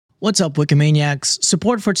What's up, Wikimaniacs?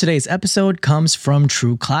 Support for today's episode comes from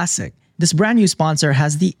True Classic. This brand new sponsor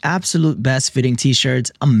has the absolute best fitting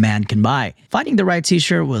t-shirts a man can buy. Finding the right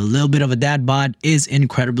t-shirt with a little bit of a dad bod is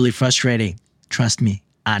incredibly frustrating. Trust me,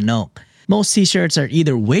 I know. Most t-shirts are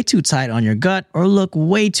either way too tight on your gut or look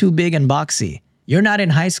way too big and boxy. You're not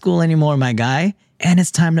in high school anymore, my guy, and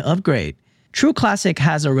it's time to upgrade. True Classic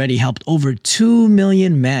has already helped over 2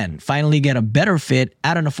 million men finally get a better fit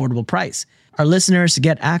at an affordable price. Our listeners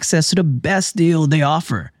get access to the best deal they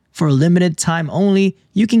offer. For a limited time only,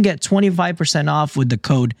 you can get 25% off with the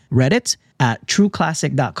code Reddit at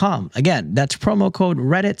trueclassic.com. Again, that's promo code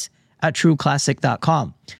Reddit at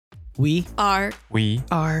trueclassic.com. We are Cultivate.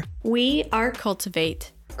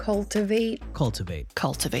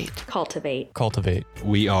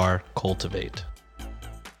 We are Cultivate.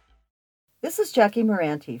 This is Jackie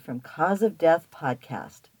Moranti from Cause of Death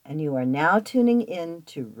Podcast, and you are now tuning in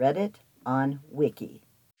to Reddit on Wiki.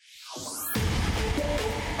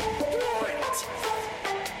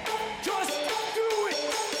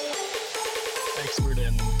 Expert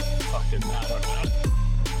in fucking, I don't know.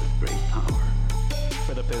 Great power.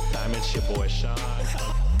 For the fifth time, it's your boy Sean.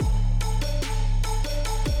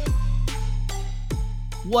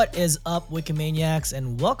 What is up, Wikimaniacs,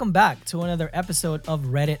 and welcome back to another episode of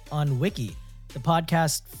Reddit on Wiki, the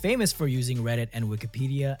podcast famous for using Reddit and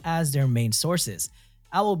Wikipedia as their main sources.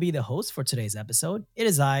 I will be the host for today's episode. It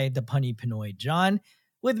is I, the punny Pinoy John.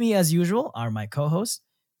 With me, as usual, are my co-hosts.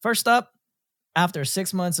 First up, after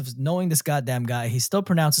 6 months of knowing this goddamn guy, he still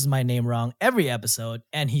pronounces my name wrong every episode,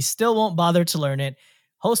 and he still won't bother to learn it.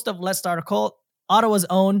 Host of Let's Start a Cult, Ottawa's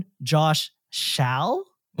own Josh Shall.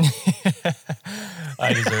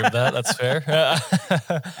 I deserve that. That's fair.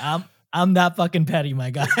 I'm that fucking petty, my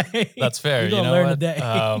guy. That's fair. You know learn what?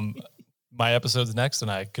 Today. My episode's next, and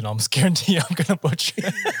I can almost guarantee I'm gonna butcher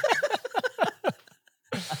it.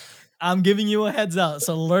 I'm giving you a heads up,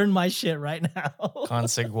 so learn my shit right now.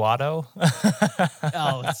 Consiguado.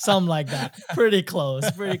 Oh, something like that. Pretty close.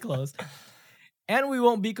 And we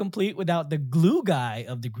won't be complete without the glue guy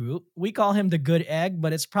of the group. We call him the good egg,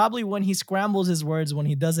 but it's probably when he scrambles his words when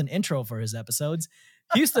he does an intro for his episodes.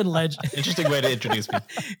 Houston legend. Interesting way to introduce me.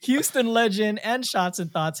 Houston legend and Shots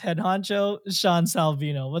and Thoughts head honcho, Sean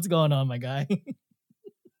Salvino. What's going on, my guy?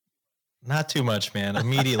 Not too much, man.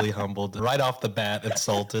 Immediately humbled. Right off the bat,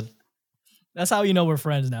 insulted. That's how you know we're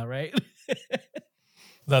friends now, right?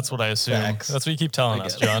 That's what I assume. Facts. That's what you keep telling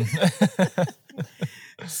us, John.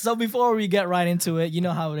 So before we get right into it, you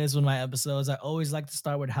know how it is with my episodes. I always like to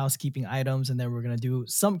start with housekeeping items, and then we're going to do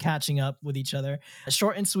some catching up with each other.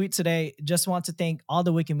 Short and sweet today. Just want to thank all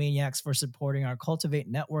the Wikimaniacs for supporting our Cultivate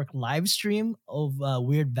Network live stream of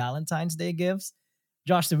weird Valentine's Day gifts.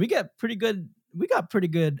 Josh, did we get pretty good? We got pretty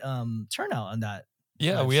good turnout on that.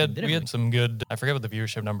 Yeah, we had some good. I forget what the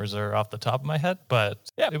viewership numbers are off the top of my head, but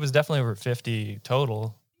yeah, it was definitely over 50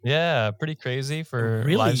 total. Yeah, pretty crazy for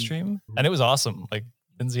live stream, and it was awesome. Like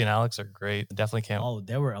Lindsay and Alex are great. Definitely can't. Oh,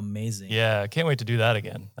 they were amazing. Yeah, can't wait to do that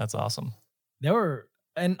again. That's awesome.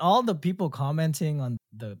 And all the people commenting on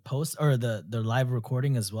the post or the live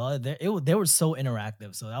recording as well. They were so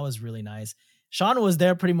interactive, so that was really nice. Sean was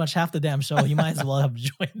there pretty much half the damn show. He might as well have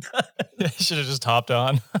joined us. Yeah, he should have just hopped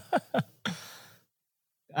on.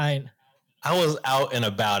 I was out and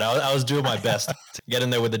about. I was doing my best to get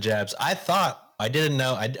in there with the jabs. I didn't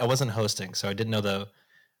know. I wasn't hosting, so I didn't know the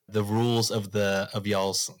rules of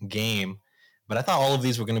y'all's game. But I thought all of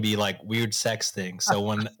these were going to be like weird sex things. So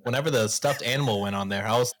whenever the stuffed animal went on there,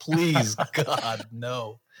 I was, please, God,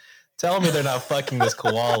 no. Tell me they're not fucking this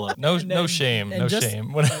koala. No shame.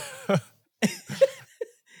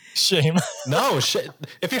 Shame. No,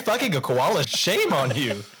 if you're fucking a koala, shame on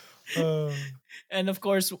you. And of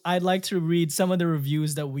course, I'd like to read some of the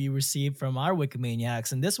reviews that we received from our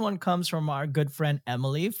Wikimaniacs. And this one comes from our good friend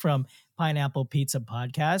Emily from Pineapple Pizza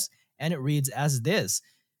Podcast. And it reads as this: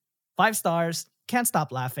 5 stars, can't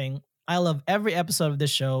stop laughing. I love every episode of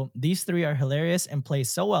this show. These 3 are hilarious and play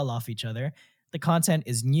so well off each other. The content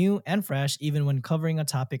is new and fresh, even when covering a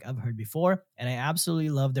topic I've heard before. And I absolutely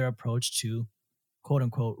love their approach to quote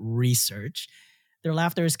unquote research. Their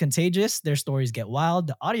laughter is contagious. Their stories get wild.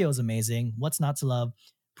 The audio is amazing. What's not to love?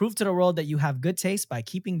 Prove to the world that you have good taste by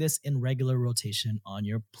keeping this in regular rotation on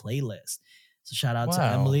your playlist. So shout out to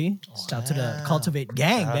Emily. Shout out to the Cultivate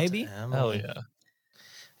gang, baby. Hell yeah.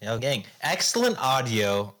 Yo, gang. Excellent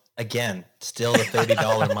audio. Again, still the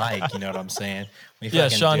 $30 mic. You know what I'm saying? Yeah,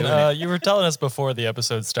 Sean, you were telling us before the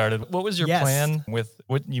episode started. What was your plan with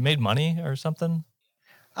what you made money or something?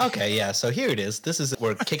 Okay, yeah. So here it is.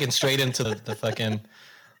 We're kicking straight into the fucking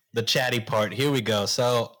the chatty part. Here we go.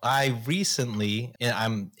 So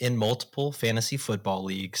I'm in multiple fantasy football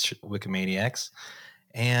leagues, Wikimaniacs,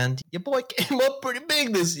 and your boy came up pretty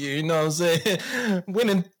big this year. You know what I'm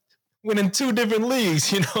saying? Winning 2 different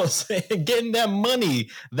leagues. You know what I'm saying? Getting that money,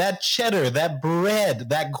 that cheddar, that bread,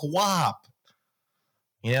 that guap.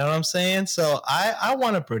 You know what I'm saying? So I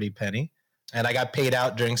won a pretty penny, and I got paid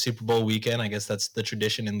out during Super Bowl weekend. I guess that's the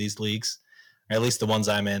tradition in these leagues, or at least the ones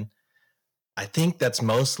I'm in. I think that's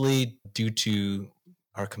mostly due to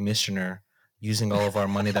our commissioner using all of our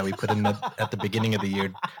money that we put in at the beginning of the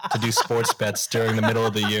year to do sports bets during the middle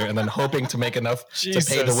of the year, and then hoping to make enough to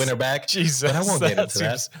pay the winner back. Jesus, but I won't get into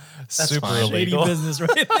that. That's super fine. illegal. Shady business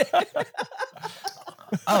right there.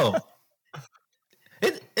 Oh,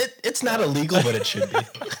 it's not illegal, but it should be.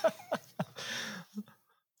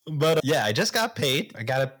 But yeah, I just got paid. I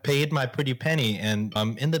got paid my pretty penny, and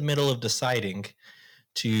I'm in the middle of deciding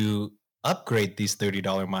to upgrade these $30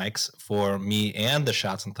 mics for me and the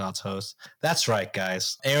Shots and Thoughts host. That's right,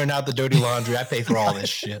 guys. Airing out the dirty laundry. I pay for all this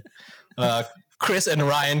shit. Chris and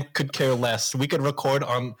Ryan could care less. We could record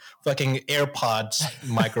on fucking AirPods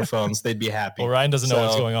microphones. They'd be happy. Well, Ryan doesn't know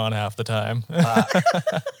what's going on half the time.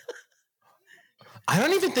 I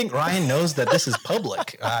don't even think Ryan knows that this is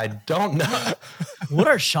public. I don't know. What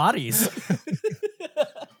are shotties?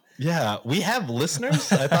 Yeah, we have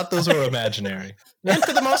listeners. I thought those were imaginary. And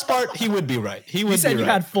for the most part, he would be right. You said you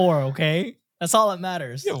had 4, okay? That's all that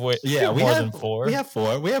matters. We have more than 4. We have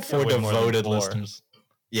 4. We have 4 devoted listeners.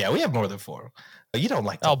 Yeah, we have more than 4. You don't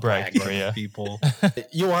like to I'll brag for you. People.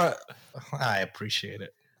 I appreciate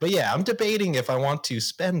it. But yeah, I'm debating if I want to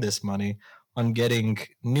spend this money on getting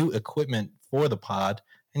new equipment for the pod,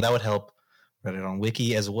 and that would help Reddit on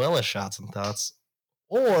Wiki as well as Shots and Thoughts.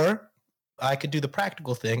 Or I could do the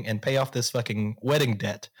practical thing and pay off this fucking wedding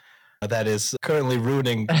debt that is currently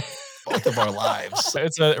ruining both of our lives.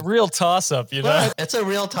 It's a real toss-up, you know? It's a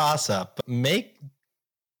real toss-up. Make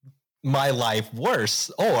my life worse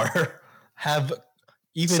or have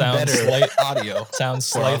even better audio. Sounds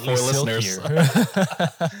slightly silkier.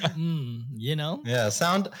 You know? Yeah,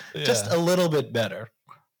 sound just a little bit better.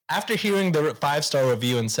 After hearing the 5-star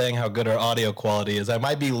review and saying how good our audio quality is, I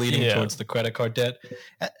might be leaning towards the credit card debt.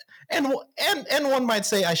 And one might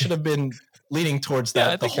say I should have been leaning towards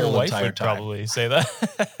that the whole entire time. Probably say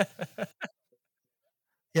that.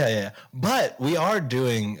 Yeah. But we are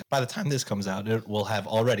doing, by the time this comes out, it will have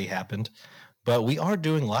already happened. But we are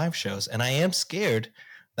doing live shows, and I am scared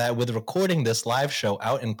that with recording this live show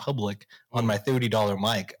out in public on my $30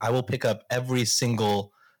 mic, I will pick up every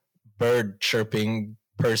single bird chirping,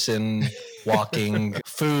 person walking,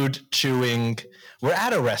 food chewing. We're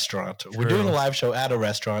at a restaurant. True. We're doing a live show at a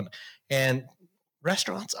restaurant, and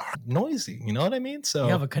restaurants are noisy. You know what I mean? So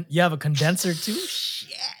you have a condenser too?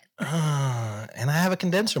 Shit. And I have a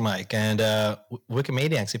condenser mic. And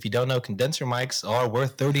Wikimaniacs, if you don't know, condenser mics are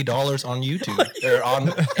worth $30 on YouTube or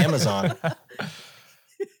on Amazon.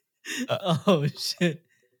 Oh shit.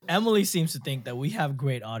 Emily seems to think that we have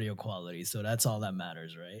great audio quality, so that's all that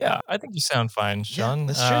matters, right? Yeah, I think you sound fine, Sean.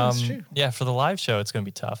 Yeah, that's true. Yeah, for the live show, it's going to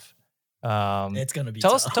be tough. It's going to be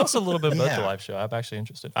tell tough. Tell us a little bit about the live show. I'm actually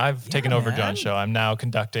interested. I've taken over John's show. I'm now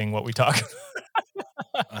conducting what we talk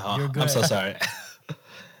about. You're good. I'm so sorry.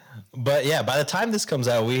 But yeah, by the time this comes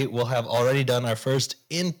out, we will have already done our first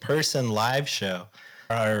in-person live show.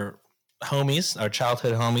 Our homies, our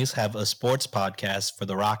childhood homies, have a sports podcast for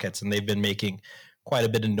the Rockets, and they've been making quite a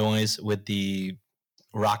bit of noise with the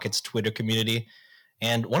Rockets Twitter community.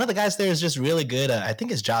 And one of the guys there is just really good. I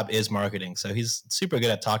think his job is marketing. So he's super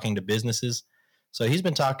good at talking to businesses. So he's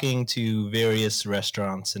been talking to various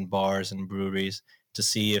restaurants and bars and breweries to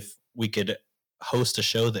see if we could host a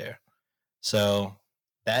show there. So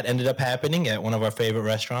that ended up happening at one of our favorite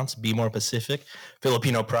restaurants, Be More Pacific,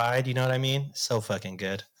 Filipino Pride. You know what I mean? So fucking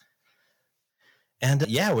good. And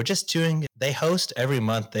yeah, we're just doing, every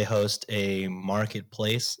month they host a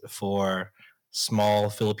marketplace for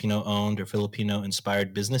small Filipino owned or Filipino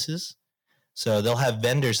inspired businesses. So they'll have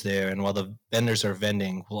vendors there. And while the vendors are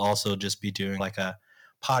vending, we'll also just be doing like a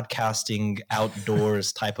podcasting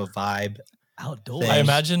outdoors type of vibe. Outdoors. I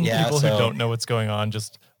imagine people who don't know what's going on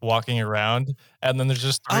just walking around, and then there's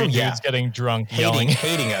just three dudes getting drunk,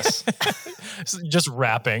 hating us. Just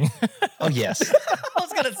rapping. Oh, yes. I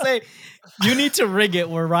was going to say, you need to rig it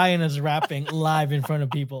where Ryan is rapping live in front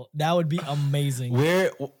of people. That would be amazing.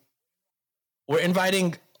 We're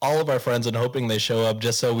inviting all of our friends and hoping they show up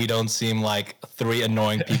just so we don't seem like 3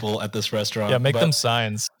 annoying people at this restaurant. Yeah, make them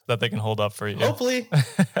signs that they can hold up for you. Hopefully.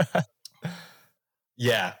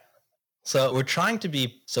 Yeah. So we're trying to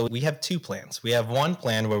be, so we have 2 plans. We have one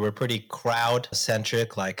plan where we're pretty crowd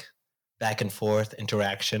centric, like back and forth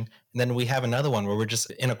interaction. And then we have another one where we're just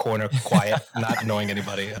in a corner, quiet, not annoying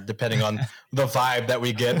anybody, depending on the vibe that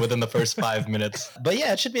we get within the first 5 minutes. But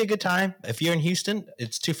yeah, it should be a good time. If you're in Houston,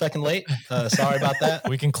 it's too fucking late. Sorry about that.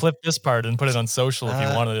 We can clip this part and put it on social if you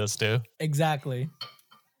wanted us to. Exactly.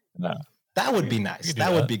 No. That would be nice.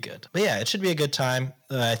 That would be good. But yeah, it should be a good time.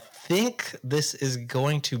 I think this is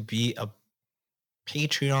going to be a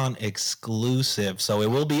Patreon exclusive. So it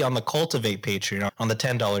will be on the Cultivate Patreon on the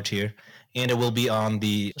 $10 tier. And it will be on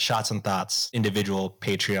the Shots and Thoughts individual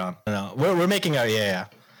Patreon. No, we're making our yeah.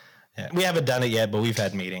 We haven't done it yet, but we've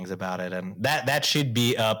had meetings about it, and that should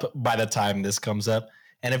be up by the time this comes up.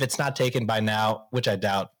 And if it's not taken by now, which I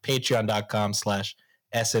doubt,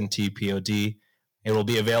 patreon.com/SNTPOD. It will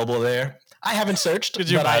be available there. I haven't searched,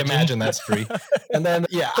 but I imagine that's free. And then,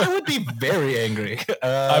 yeah, I would be very angry.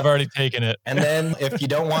 I've already taken it. And then if you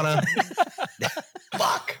don't want to,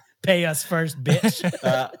 fuck. Pay us first, bitch.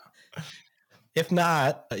 If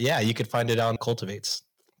not, yeah, you could find it on Cultivate's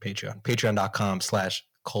Patreon.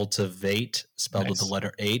 Patreon.com/cultivate, spelled with the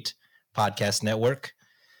letter 8, podcast network.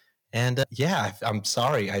 And yeah, I'm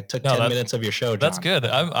sorry. I took 10 minutes of your show, John. That's good.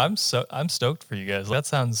 I'm stoked for you guys. That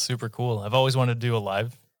sounds super cool. I've always wanted to do a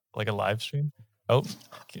live stream.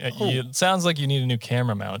 It sounds like you need a new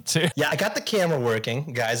camera mount too. Yeah, I got the camera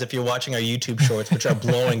working, guys, if you're watching our YouTube shorts, which are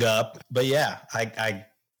blowing up. But yeah, I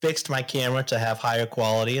fixed my camera to have higher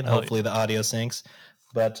quality and hopefully the audio syncs.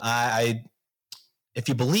 But if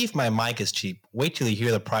you believe my mic is cheap, wait till you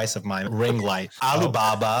hear the price of my ring light.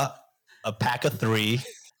 Alibaba, a pack of 3,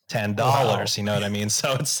 $10. Wow. You know what I mean?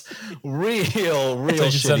 So it's real so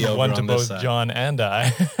shitty over one to on both this side. John and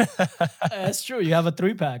I. That's true. You have a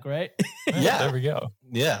 3-pack, right? Yeah, there we go.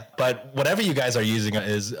 Yeah, but whatever you guys are using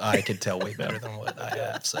is I could tell way better than what I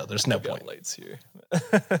have. So there's no point. Lights here.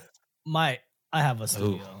 I have a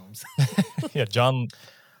studio. Yeah, John.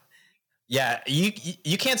 Yeah,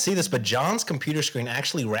 you can't see this, but John's computer screen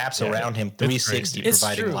actually wraps around him 360,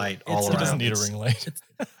 providing light all around. He doesn't need a ring light.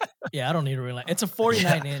 Yeah, I don't need a ring light. It's a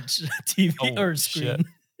 49-inch TV or screen.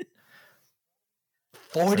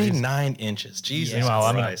 49 inches. Jesus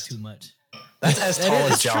Christ. Too much. That's as tall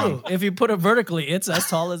as John. True. If you put it vertically, it's as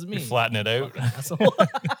tall as me. You flatten it out.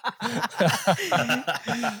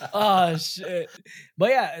 Oh, shit.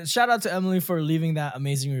 But yeah, shout out to Emily for leaving that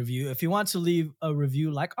amazing review. If you want to leave a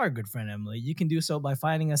review like our good friend Emily, you can do so by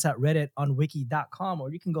finding us at Reddit on wiki.com,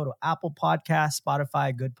 or you can go to Apple Podcasts,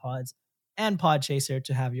 Spotify, Good Pods, and Podchaser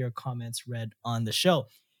to have your comments read on the show.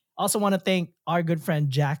 Also want to thank our good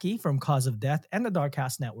friend Jackie from Cause of Death and the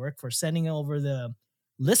Darkcast Network for sending over the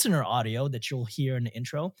listener audio that you'll hear in the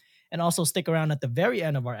intro, and also stick around at the very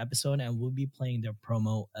end of our episode and we'll be playing their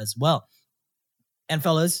promo as well. And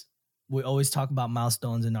fellas, we always talk about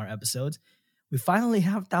milestones in our episodes. We finally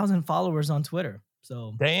have 1,000 followers on Twitter.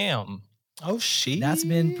 So damn. Oh shit. That's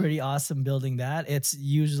been pretty awesome building that. It's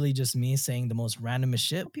usually just me saying the most randomest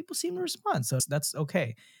shit. People seem to respond, so that's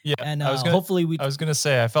okay. Yeah, and hopefully I was gonna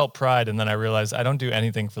say I felt pride, and then I realized I don't do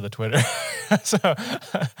anything for the Twitter, so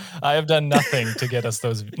I have done nothing to get us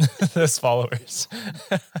those followers.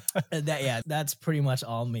 That's pretty much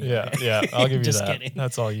all me. Yeah, I'll give you just that. Kidding.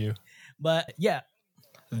 That's all you. But yeah.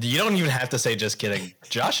 You don't even have to say just kidding.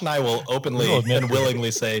 Josh and I will openly and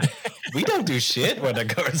willingly say we don't do shit when it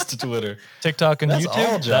comes to Twitter. TikTok and that's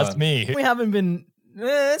YouTube, all, John. That's me. We haven't been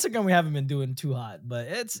Instagram we haven't been doing too hot, but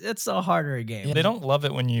it's a harder game. Yeah, they don't love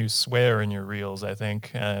it when you swear in your reels, I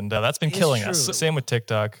think. And that's been killing us. Same with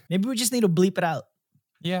TikTok. Maybe we just need to bleep it out.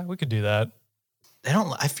 Yeah, we could do that. They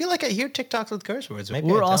don't. I feel like I hear TikToks with curse words. Maybe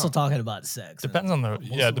we're also talking about sex. Depends on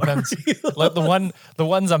it depends. Like the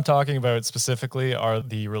ones I'm talking about specifically are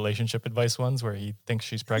the relationship advice ones where he thinks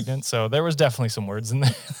she's pregnant. So there was definitely some words in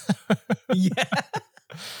there. Yeah.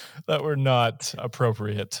 That were not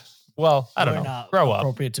appropriate. Well, I don't know. Grow up.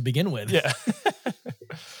 Appropriate to begin with. Yeah.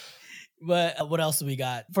 But what else do we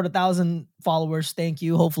got? For the 1,000 followers, thank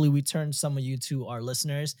you. Hopefully we turned some of you to our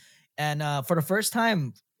listeners. And for the first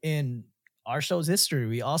time in our show's history,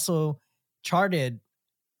 we also charted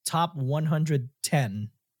top 110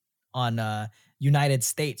 on United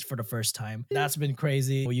States for the first time. That's been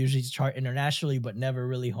crazy. We usually chart internationally, but never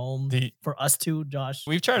really home for us two, Josh.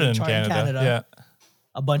 We've charted in Canada. Yeah.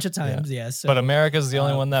 A bunch of times, yes. So, but America's the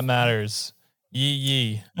only one that matters.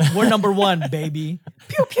 Yee. We're number one, baby.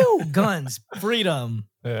 Pew, pew. Guns. Freedom.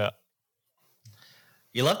 Yeah.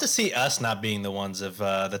 You love to see us not being the ones of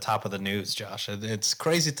the top of the news, Josh. It's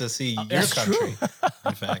crazy to see your country.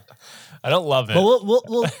 In fact, I don't love it. But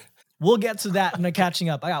we'll get to that in the catching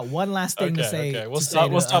up. I got one last thing to say. Okay. We'll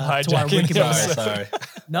stop hijacking. Sorry.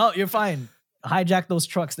 No, you're fine. Hijack those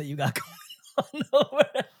trucks that you got going on over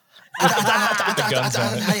there. the guns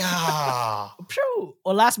on it. Phew.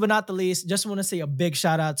 Well, last but not the least, just want to say a big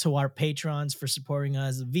shout out to our patrons for supporting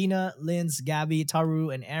us. Vina, Linz, Gabby,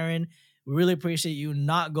 Taru, and Aaron. We really appreciate you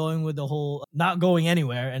not going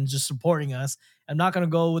anywhere and just supporting us. I'm not going to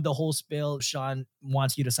go with the whole spiel. Sean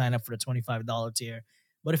wants you to sign up for the $25 tier.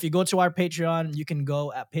 But if you go to our Patreon, you can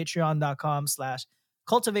go at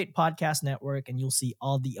patreon.com/Cultivate Podcast Network, and you'll see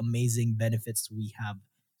all the amazing benefits we have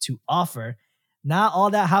to offer. Now all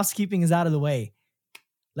that housekeeping is out of the way.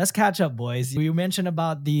 Let's catch up, boys. We mentioned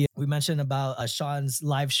about Sean's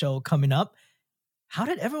live show coming up. How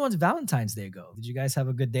did everyone's Valentine's Day go? Did you guys have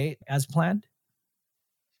a good date as planned?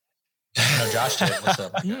 No, Josh did. What's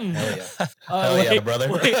up? Hell yeah. Wait, yeah, brother.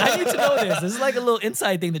 Wait, I need to know this. This is like a little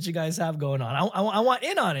inside thing that you guys have going on. I want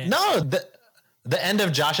in on it. No, the end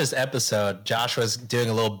of Josh's episode, Josh was doing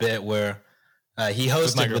a little bit where he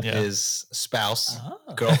hosted with his spouse,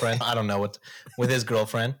 girlfriend. I don't know with his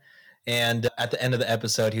girlfriend. And at the end of the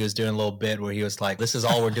episode, he was doing a little bit where he was like, "This is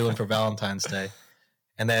all we're doing for Valentine's Day,"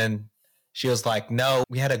 and then she was like, "No,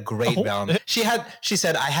 we had a great Valentine's." She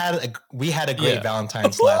said, "We had a great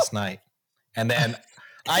Valentine's last night," and then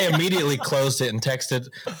I immediately closed it and texted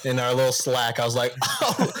in our little Slack. I was like,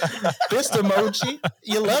 "Oh, fist emoji.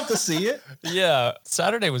 You love to see it." Yeah,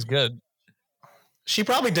 Saturday was good. She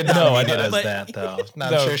probably did not mean it as that, though.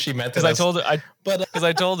 I'm sure she meant it. Because I told her, because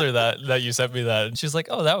I told her that you sent me that, and she's like,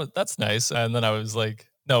 "Oh, that's nice." And then I was like,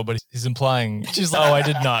 "No, but he's implying." She's like, "Oh, I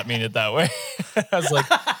did not mean it that way." I was like,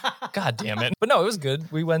 "God damn it!" But no, it was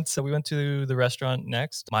good. We went to the restaurant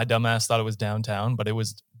next. My dumbass thought it was downtown, but it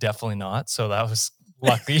was definitely not. So that was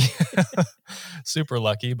lucky, super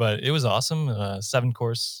lucky. But it was awesome.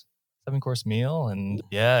 7-course meal, and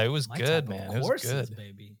yeah, it was good, man. It was good,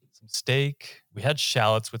 baby. Steak. We had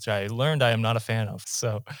shallots, which I learned I am not a fan of.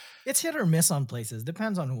 So it's hit or miss on places.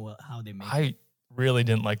 Depends on how they make it. I really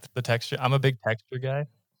didn't like the texture. I'm a big texture guy.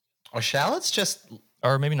 Are shallots just,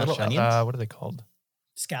 or maybe not little shallots? What are they called?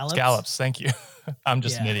 Scallops. Scallops. Thank you. I'm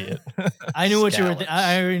just an idiot. I knew what you were.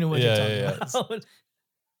 I already knew what you're talking about.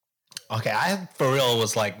 Okay, I for real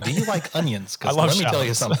was like, "Do you like onions?" Because let me tell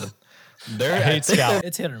you something. I hate scallops.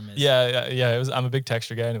 It's hit or miss. Yeah. It was. I'm a big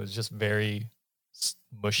texture guy, and it was just very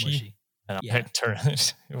mushy. And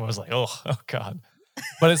it was like, oh God.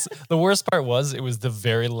 But it's the worst part was it was the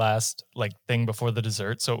very last thing before the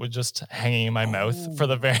dessert. So it was just hanging in my mouth for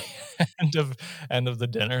the very end of the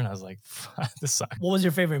dinner. And I was like, this sucks. What was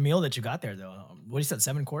your favorite meal that you got there though? What you said,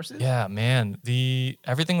 7 courses? Yeah, man.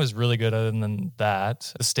 Everything was really good other than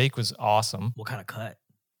that. The steak was awesome. What kind of cut?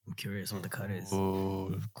 I'm curious what the cut is.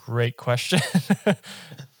 Ooh, great question.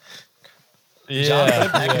 John, put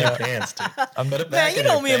it back in your pants, dude. Man, you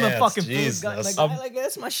know me, I'm a fucking food guy. Like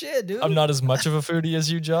that's my shit, dude. I'm not as much of a foodie as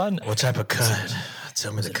you, John. What type of cut?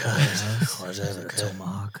 Tell me the cut. What type of cut?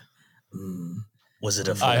 Tomahawk. Was it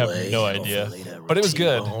a fillet? I have no idea, but it was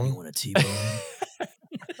good. You want a T-bone?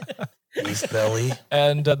 Beef belly.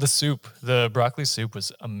 And the soup, the broccoli soup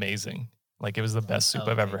was amazing. It was the best soup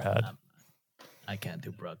I've ever had. I can't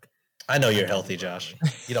do brook. I know you're healthy, Josh.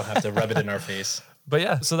 You don't have to rub it in our face. But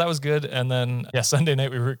yeah, so that was good. And then Sunday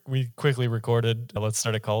night we quickly recorded Let's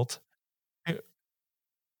Start a Cult.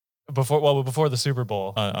 Before the Super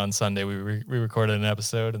Bowl on Sunday, we recorded an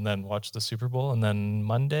episode and then watched the Super Bowl. And then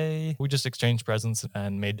Monday we just exchanged presents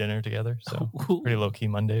and made dinner together. So pretty low key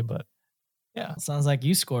Monday, but yeah. Sounds like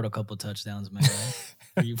you scored a couple touchdowns, man.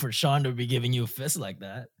 For Sean to be giving you a fist like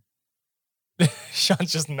that.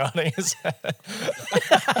 Sean's just nodding his head.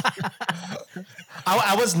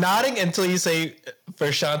 I was nodding until you say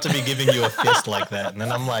for Sean to be giving you a fist like that. And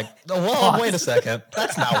then I'm like, oh, whoa, wait a second.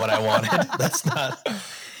 That's not what I wanted. That's not.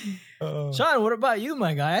 Sean, what about you,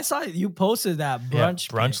 my guy? I saw you posted that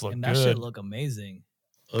brunch. Yeah, brunch looked and good. That shit look amazing.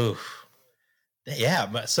 Oof. Yeah,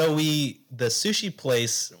 but so the sushi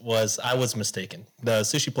place I was mistaken. The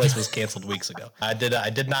sushi place was canceled weeks ago. I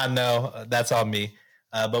did not know. That's on me.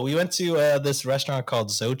 But we went to this restaurant called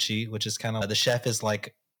Xochi, which is kind of, the chef is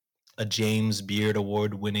like a James Beard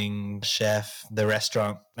award-winning chef, the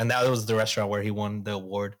restaurant. And that was the restaurant where he won the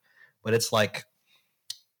award. But it's like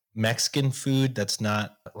Mexican food that's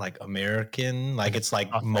not like American. Like it's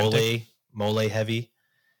like authentic. mole heavy.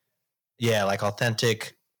 Yeah, like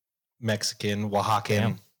authentic Mexican,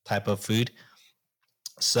 Oaxacan type of food.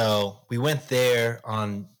 So we went there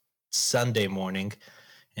on Sunday morning.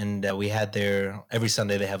 And we had every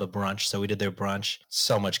Sunday they have a brunch. So we did their brunch.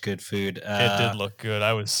 So much good food. It did look good.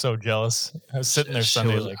 I was so jealous. I was sitting there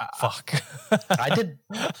Sunday like, fuck. I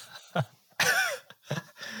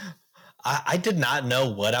did not know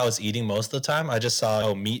what I was eating most of the time. I just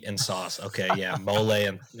saw, meat and sauce. Okay, yeah, mole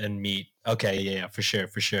and meat. Okay, yeah, for sure.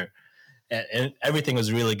 and everything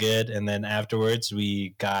was really good. And then afterwards,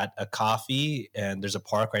 we got a coffee, and there's a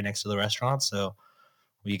park right next to the restaurant, so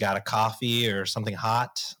we got a coffee or something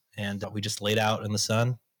hot, and we just laid out in the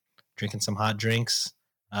sun, drinking some hot drinks,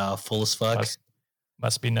 full as fuck.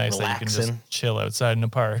 Must be nice that you can Relaxing. just chill outside in a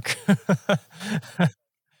park.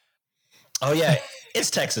 Oh yeah, it's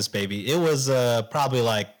Texas, baby. It was probably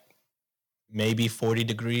like maybe 40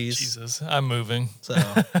 degrees. Jesus, I'm moving. So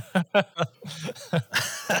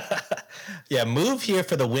yeah, move here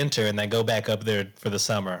for the winter and then go back up there for the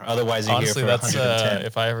summer. Otherwise, you're Honestly, here for that's 110.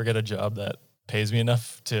 if I ever get a job that pays me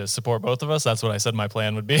enough to support both of us, that's what I said my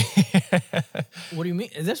plan would be. What do you mean?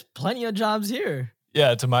 There's plenty of jobs here.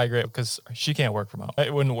 Yeah, to migrate, because she can't work from home.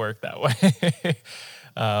 It wouldn't work that way.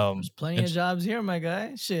 There's plenty of jobs here, my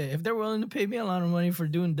guy. Shit, if they're willing to pay me a lot of money for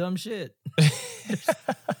doing dumb shit,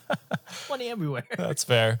 money everywhere. That's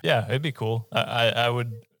fair. Yeah, it'd be cool. I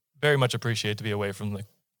would very much appreciate to be away from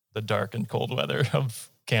the dark and cold weather of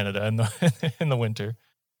Canada in the winter.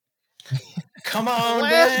 Come on,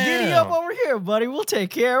 Let's giddy up down. over here, buddy. We'll take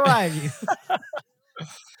care of you.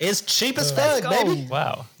 It's cheap as Let's fuck, go. baby.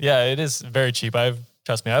 Wow. Yeah, it is very cheap.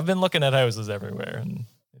 Trust me, I've been looking at houses everywhere, and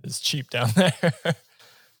it is cheap down there.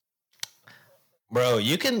 Bro,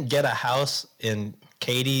 you can get a house in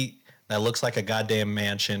Katy that looks like a goddamn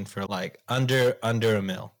mansion for like under $1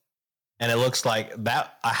 million. And it looks like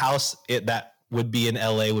that a house that would be in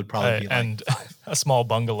LA would probably be like And a small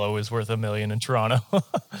bungalow is worth $1 million in Toronto.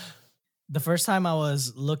 The first time I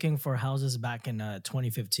was looking for houses back in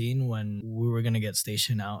 2015 when we were going to get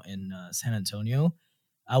stationed out in San Antonio,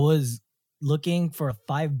 I was looking for a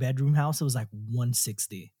 5-bedroom house. It was like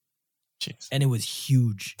 $160 Jeez, and it was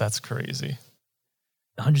huge. that's crazy.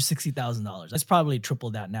 $160,000. That's probably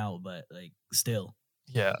triple that now, but like still,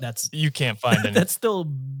 Yeah, that's you can't find any. that's still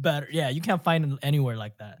better. Yeah, you can't find it anywhere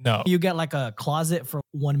like that. No. You get like a closet for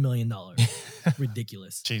 $1 million.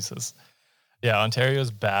 Ridiculous. Jesus. Yeah,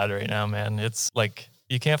 Ontario's bad right now, man. It's like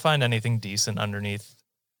you can't find anything decent underneath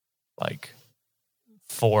like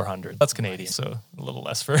 400. That's Canadian, so a little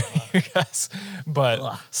less for you guys. But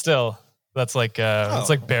Ugh. still, that's like it's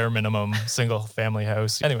like bare minimum single family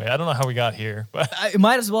house. Anyway, I don't know how we got here, but I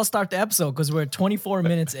might as well start the episode because we're 24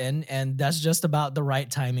 minutes in, and that's just about the right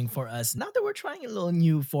timing for us. Not that we're trying a little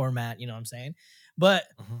new format, you know what I'm saying? But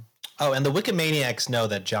Oh, and the Wikimaniacs know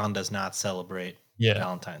that John does not celebrate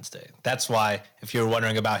Valentine's Day. That's why, if you're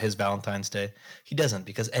wondering about his Valentine's Day, he doesn't,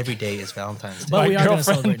 because every day is Valentine's Day. But we are gonna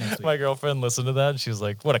celebrate next week. My girlfriend listened to that and she was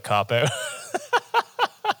like, "What a cop out."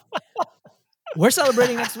 we're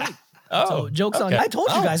celebrating next week. Oh, So jokes on okay. you. I told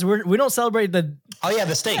you guys we don't celebrate the Oh yeah,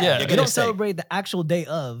 the steak. Yeah, You're we gonna don't steak. celebrate the actual day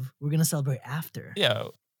of. We're gonna celebrate after. Yeah,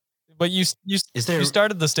 but you Is there? you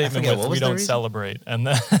started the statement forget, with what "we was the don't reason? celebrate," and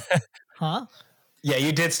then Huh? Yeah,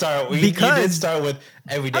 you did start. You Because- did start with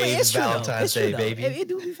every day is true, though. Valentine's It's true, Day, though. baby. It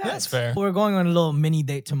do be fast. That's fair. We're going on a little mini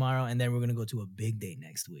date tomorrow, and then we're gonna go to a big date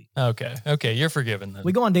next week. okay, you're forgiven then.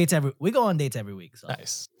 We go on dates every week. So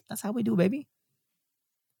Nice. that's how we do, baby.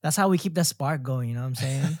 That's how we keep that spark going. You know what I'm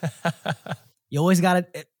saying? You always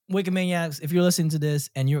got to, Wikimaniacs, if you're listening to this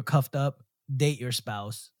and you're cuffed up, date your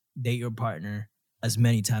spouse, date your partner as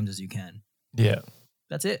many times as you can. Yeah.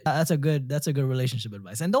 That's it. That's a good relationship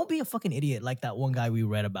advice. And don't be a fucking idiot like that one guy we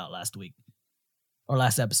read about last week or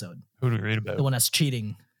last episode. Who do we read about? The one that's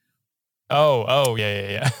cheating. Oh,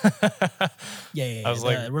 yeah. Yeah. I was the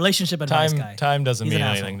like, relationship advice guy. Time doesn't He's mean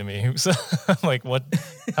an anything to me. So I'm like, what?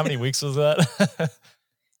 How many weeks was that?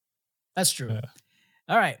 That's true. Yeah.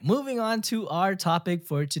 All right, moving on to our topic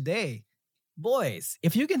for today. Boys,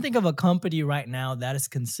 if you can think of a company right now that is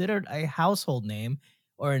considered a household name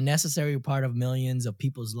or a necessary part of millions of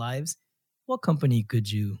people's lives, what company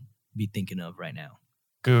could you be thinking of right now?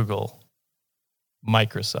 Google,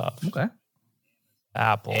 Microsoft, Okay.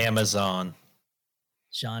 Apple. Amazon.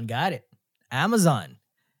 Sean got it. Amazon.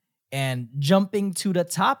 And jumping to the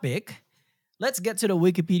topic, let's get to the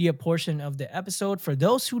Wikipedia portion of the episode. For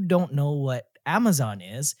those who don't know what Amazon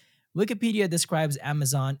is, Wikipedia describes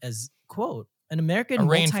Amazon as, quote, an American A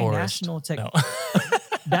rainforest. multinational tech. No.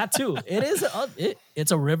 That too. It is.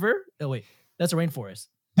 It's a river. Oh wait, that's a rainforest.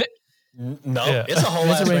 No, Yeah. it's a whole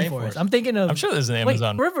It's ass a rainforest. I'm thinking of. I'm sure there's an wait,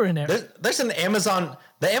 Amazon. river in there. There's an Amazon.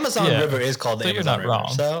 The Amazon Yeah. River is called the So you're Amazon not River. wrong.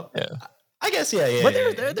 So Yeah. I guess yeah. But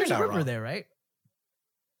You're there's a not river wrong. there, right?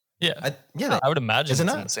 Yeah. Yeah, I would imagine Is it it's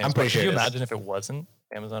not? in the same I'm spot. pretty sure Could you it is. imagine if it wasn't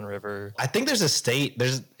Amazon River? I think there's a state.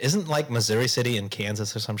 Isn't like Missouri City in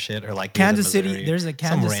Kansas or some shit, or like Kansas Missouri. City. There's a Some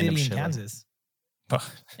Kansas random City in shit like- Kansas,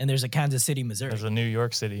 and there's a Kansas City, Missouri. There's a New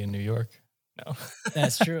York City in New York. No.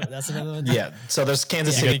 That's true. That's another one. Yeah, so there's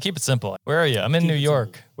Kansas You City. keep it simple. Where are you? I'm in Keep New it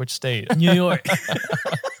York. Which state? New York.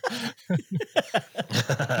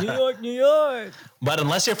 New York, New York. But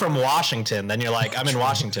unless you're from Washington, then you're like, I'm in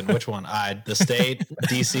Washington. Which one? The state,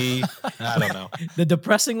 DC. I don't know. The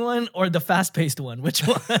depressing one or the fast-paced one? Which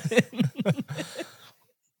one?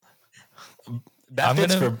 That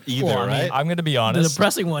fits for either, right? I'm going to be The honest.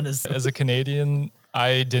 depressing one is As a Canadian,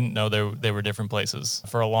 I didn't know they were different places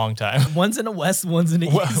for a long time. one's in the west, one's in the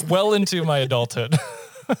east. Well into my adulthood.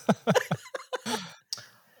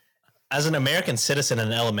 As an American citizen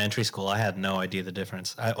in elementary school, I had no idea the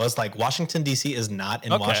difference. I was like, Washington, D.C. is not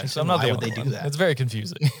in Washington. So I'm not Why the would they only do one. that? It's very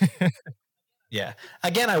confusing. Yeah.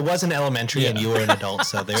 Again, I was in elementary and you were an adult,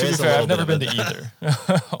 so there To be is a fair, little I've bit never of been to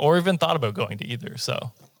either, or even thought about going to either.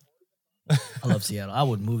 So I love Seattle. I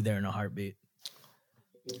would move there in a heartbeat.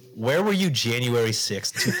 Where were you January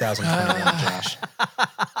 6th, 2021, Josh?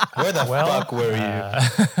 Where the fuck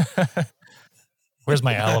were you? Where's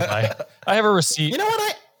my alibi? I have a receipt. You know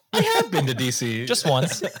what? I have been to DC. Just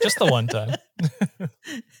once. Just the one time.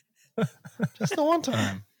 Just the one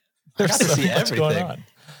time. There's got to so see much going everything. on.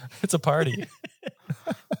 It's a party.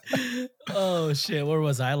 Oh shit, where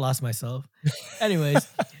was I? I lost myself. Anyways,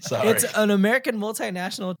 Sorry. it's an American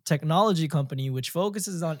multinational technology company which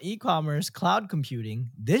focuses on e-commerce, cloud computing,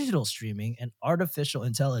 digital streaming, and artificial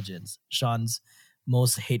intelligence. Sean's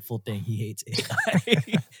most hateful thing. He hates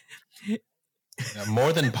AI.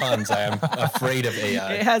 More than puns, I am afraid of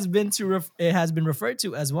AI. It has been referred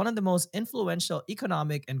to as one of the most influential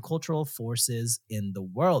economic and cultural forces in the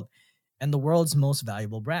world, and the world's most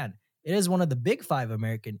valuable brand. It is one of the big 5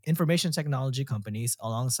 American information technology companies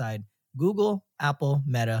alongside Google, Apple,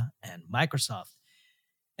 Meta, and Microsoft.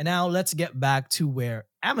 And now let's get back to where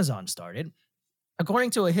Amazon started. According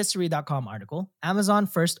to a History.com article, Amazon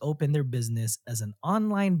first opened their business as an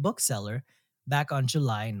online bookseller back on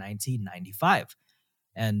July 1995.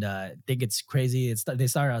 And I think it's crazy. They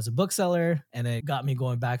started as a bookseller, and it got me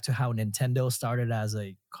going back to how Nintendo started as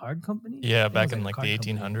a card company. Yeah, I think it back was in a like card the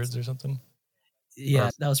company. 1800s or something. Yeah,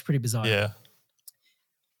 that was pretty bizarre. Yeah,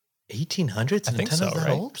 1800s? I think Nintendo's so, that right?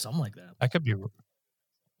 old? Something like that. I could be. We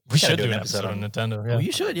We should do an episode on Nintendo. Yeah. Well,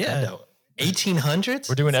 you should, yeah. Nintendo. 1800s?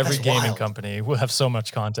 We're doing every That's gaming wild. company. We'll have so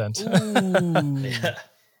much content. Ooh, Yeah.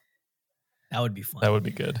 that would be fun. That would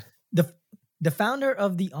be good. The founder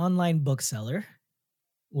of the online bookseller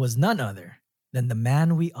was none other than the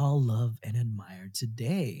man we all love and admire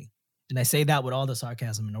today. And I say that with all the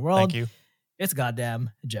sarcasm in the world. Thank you. It's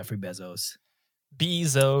goddamn Jeffrey Bezos.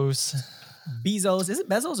 Bezos. Bezos. Is it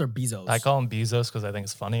Bezos or Bezos? I call him Bezos because I think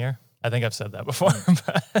it's funnier. I think I've said that before.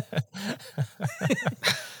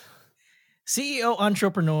 CEO,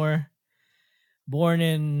 entrepreneur, born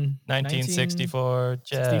in 1964.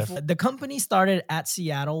 Jeff. 1964. The company started at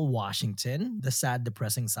Seattle, Washington, the sad,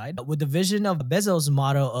 depressing side, with the vision of Bezos'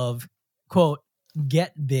 motto of, quote,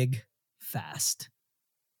 get big fast.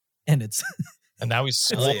 And it's And now he's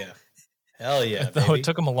Hell swole. yeah. Hell yeah, Though baby. it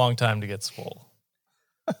took him a long time to get swole.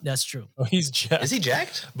 that's true. Oh, he's jacked. Is he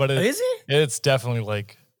jacked? But Is he? it's definitely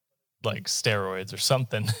like steroids or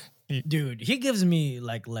something. Dude, he gives me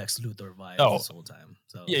like Lex Luthor vibes Oh. this whole time.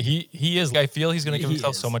 So Yeah, he is. I feel he's going to give He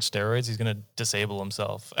himself so is. much steroids, he's going to disable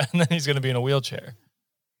himself, and then he's going to be in a wheelchair.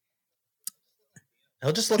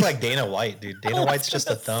 He'll just look like Dana White, dude. Dana White's just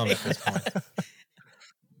a thumb at this point.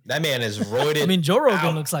 That man is roided. I mean, Joe Rogan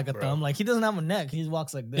out, looks like a bro. thumb. Like he doesn't have a neck. He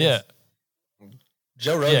walks like this. Yeah,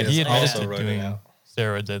 Joe Rogan yeah. He is admitted also to roided doing out.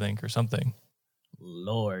 steroids, I think, or something.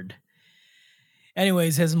 Lord.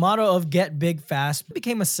 Anyways, his motto of get big fast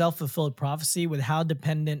became a self-fulfilled prophecy with how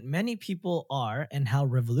dependent many people are and how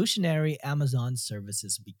revolutionary Amazon's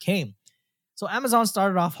services became. So Amazon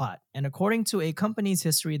started off hot, and according to a company's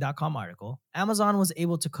history.com article, Amazon was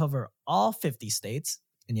able to cover all 50 states,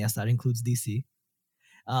 and yes, that includes DC,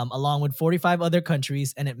 along with 45 other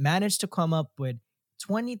countries, and it managed to come up with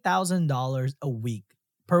 $20,000 a week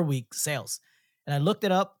per week sales. And I looked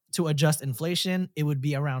it up to adjust inflation. It would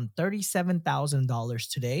be around $37,000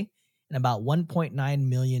 today and about 1.9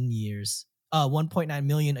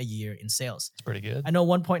 million a year in sales. It's pretty good. I know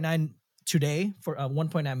 1.9 today for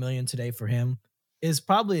 1.9 million today for him is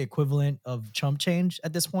probably equivalent of chump change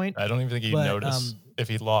at this point. I don't even think he'd But, notice if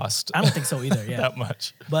he lost. I don't think so either. Yeah. that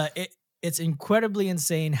much. But it's incredibly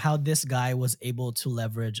insane how this guy was able to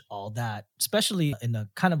leverage all that, especially in a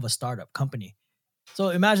kind of a startup company. So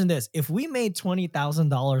imagine this. If we made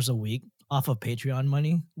 $20,000 a week off of Patreon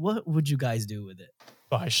money, what would you guys do with it?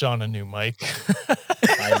 Buy Sean a new mic.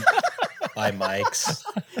 Buy mics.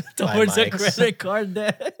 Towards a mics. credit card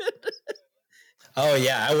debt. Oh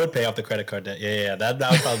yeah, I would pay off the credit card debt. Yeah. That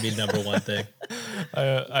would probably be number one thing.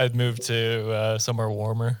 I'd move to somewhere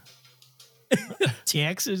warmer.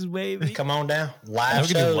 Texas, baby. Come on down. Then Live we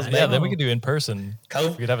could shows, do, yeah, baby. then we could do in person.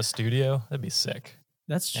 COVID. We could have a studio. That'd be sick.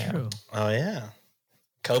 That's Yeah. true. Oh, yeah.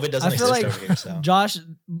 COVID I doesn't feel exist like over here, so. Josh,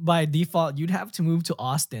 by default, you'd have to move to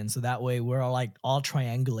Austin, so that way we're all like all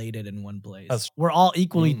triangulated in one place. We're all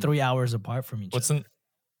equally 3 hours apart from each other.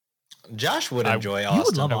 Josh would enjoy You Austin.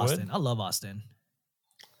 would love I would. Austin. I love Austin.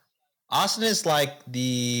 Austin is like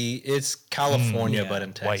it's California, yeah. but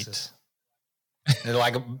in Texas. And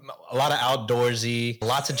like a lot of outdoorsy,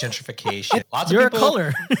 lots of gentrification. Lots You're of people. a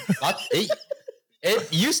color.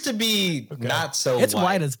 It used to be not so It's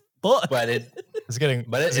white as fuck. but it Is it getting,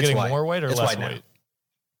 But is it it's getting white. more white or It's less white now. white?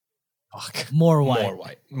 Fuck. More white. more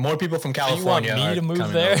white. More people from So you want California me are to move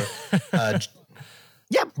coming there? over.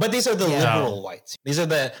 Yeah. But these are the Yeah. liberal whites. These are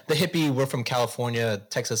the hippie, we're from California,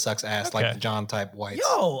 Texas sucks ass, like Okay. the John type whites.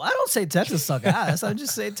 Yo, I don't say Texas suck ass. I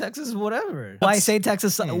just say Texas whatever. Do I say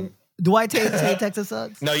Texas suck? Do I say Texas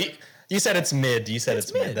sucks? No, you said it's mid. You said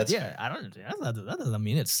it's mid. That's yeah. I don't. That doesn't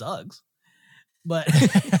mean it sucks. But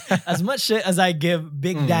as much shit as I give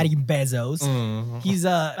Big Daddy Bezos, Mhm. he's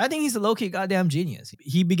I think he's a low key goddamn genius.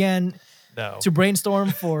 He began No. to brainstorm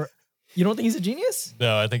for. You don't think he's a genius?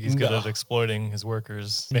 No, I think he's good No. at exploiting his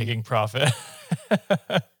workers, making profit.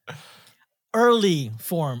 Early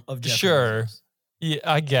form of Jeff Sure. Bezos. Yeah,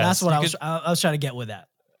 I guess. That's what You I was trying to get with that.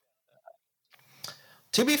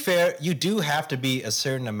 To be fair, you do have to be a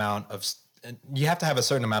certain amount of. You have to have a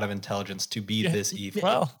certain amount of intelligence to be this evil.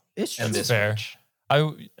 Well, It's true. and that's this fair. rich.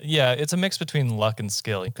 It's a mix between luck and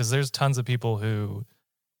skill because there's tons of people who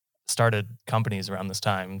started companies around this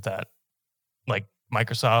time that, like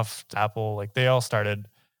Microsoft, Apple, like they all started,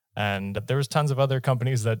 and there was tons of other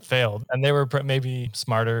companies that failed, and they were maybe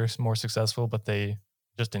smarter, more successful, but they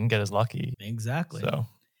just didn't get as lucky. Exactly. So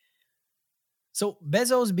So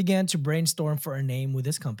Bezos began to brainstorm for a name with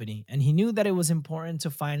his company, and he knew that it was important to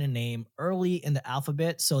find a name early in the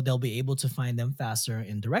alphabet so they'll be able to find them faster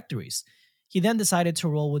in directories. He then decided to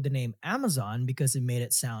roll with the name Amazon because it made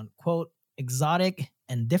it sound, quote, exotic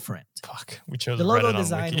and different. fuck, we chose The logo Reddit on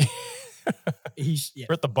design- Wiki. Yeah.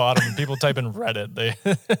 We're at the bottom. People type in Reddit.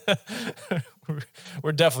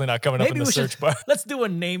 We're definitely not coming up in Maybe the we should- search bar. Let's do a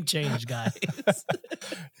name change, guys.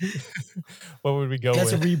 What would we go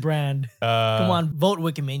Let's with? rebrand. Come on, vote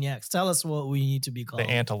Wikimaniacs. Tell us what we need to be called. The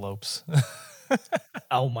antelopes.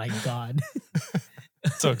 Oh my God.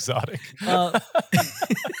 So exotic.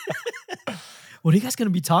 What are you guys going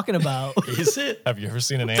to be talking about? Is it? Have you ever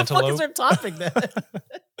seen an What the fuck antelope? is our topic then?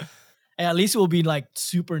 Hey, at least we'll be like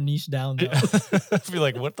super niche down though. I'd be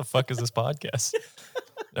like, what the fuck is this podcast?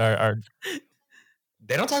 Our,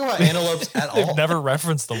 They don't talk about antelopes at they've all. never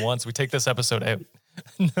referenced them once. We take this episode out.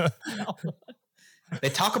 They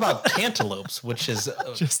talk about cantaloupes, which is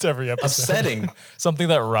Just every episode. upsetting. Something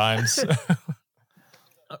that rhymes.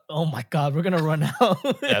 Oh my God, we're gonna run out.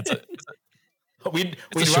 Yeah, it's We'd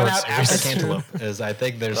a run short out series. after That's cantaloupe. Is I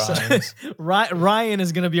think there's. rhymes. Ryan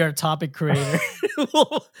is gonna be our topic creator.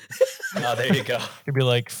 Oh, there you go. It'd be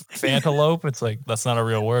like fantelope. It's like, that's not a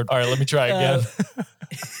real word. All right, let me try again.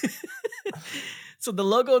 So the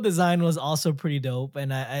logo design was also pretty dope,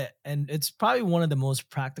 and and it's probably one of the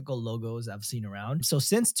most practical logos I've seen around. So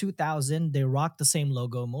since 2000, they rock the same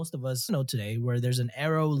logo most of us know today, where there's an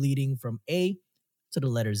arrow leading from A to the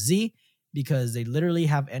letter Z, because they literally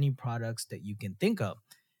have any products that you can think of.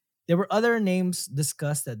 There were other names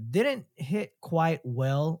discussed that didn't hit quite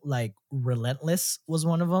well, like Relentless was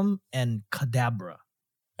one of them, and Cadabra,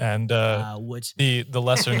 And which the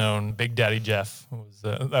lesser known Big Daddy Jeff was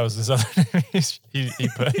that was his other name.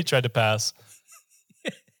 he tried to pass.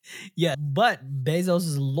 yeah, but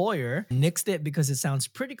Bezos' lawyer nixed it because it sounds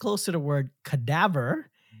pretty close to the word cadaver,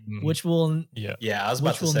 which will Yeah. Yeah, I was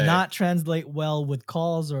about which to will say. not translate well with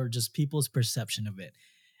calls or just people's perception of it.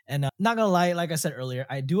 And not gonna lie, like I said earlier,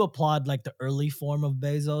 I do applaud like the early form of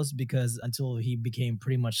Bezos because until he became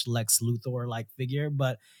pretty much Lex Luthor like figure,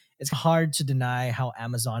 but it's hard to deny how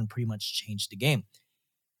Amazon pretty much changed the game.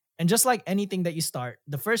 And just like anything that you start,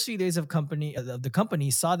 the first few days of the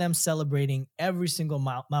company saw them celebrating every single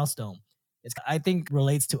milestone. It's I think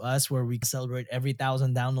relates to us where we celebrate every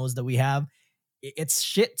 1,000 downloads that we have. It's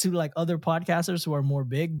shit to like other podcasters who are more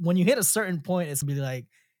big. When you hit a certain point, it's gonna be like,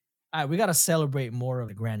 all right, we gotta celebrate more of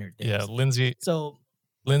the grander things. Yeah, Lindsay So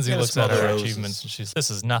Lindsay Gotta looks at smell the her roses. achievements and she's, this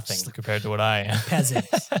is nothing compared to what I am.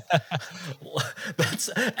 peasants That's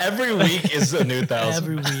every week is a new thousand.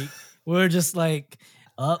 every week. We're just like,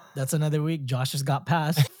 oh, that's another week. Josh just got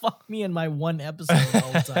passed. Fuck me and my one episode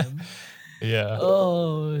all the time. Yeah.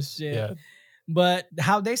 Oh shit. Yeah. But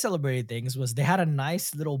how they celebrated things was they had a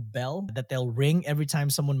nice little bell that they'll ring every time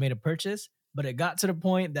someone made a purchase. But it got to the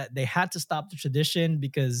point that they had to stop the tradition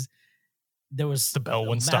because there was The bell a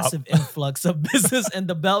wouldn't stop. massive influx of business, and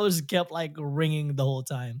the bell just kept like ringing the whole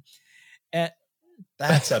time. And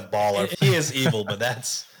That's a baller. He is evil, but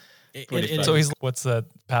that's pretty funny. So he's what's that?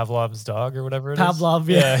 Pavlov's dog or whatever it is? Pavlov,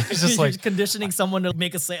 yeah. He's just like conditioning someone to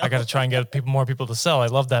make a sale. I got to try and get more people to sell. I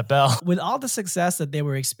love that bell. With all the success that they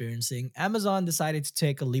were experiencing, Amazon decided to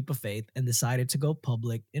take a leap of faith and decided to go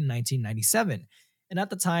public in 1997. And at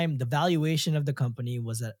the time, the valuation of the company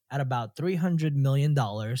was at about $300 million,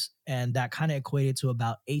 and that kind of equated to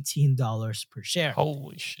about $18 per share.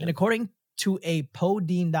 Holy shit. And according to a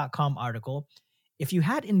Podeen.com article, if you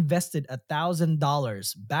had invested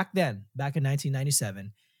 $1,000 back in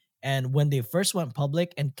 1997, and when they first went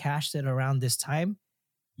public and cashed it around this time,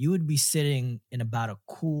 you would be sitting in about a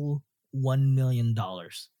cool $1 million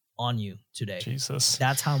on you today. Jesus.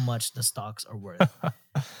 That's how much the stocks are worth.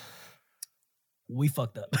 We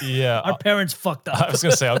fucked up. Yeah. Our parents fucked up. I was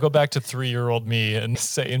going to say, I'll go back to 3-year-old me and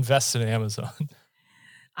say, invest in Amazon.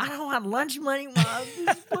 I don't want lunch money, Mom.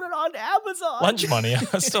 Just put it on Amazon. Lunch money? I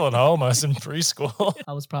was still at home. I was in preschool.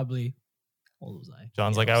 I was probably, how old was I?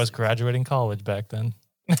 John's Yeah, like, I was 6. graduating college back then.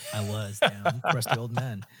 I was, damn, crusty old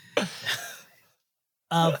man.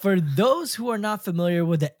 For those who are not familiar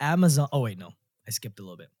with the Amazon, oh wait, no, I skipped a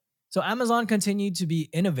little bit. So Amazon continued to be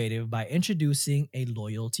innovative by introducing a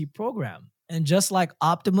loyalty program. And just like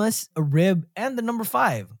Optimus, Rib, and the number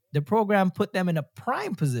 5, the program put them in a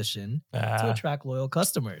prime position to attract loyal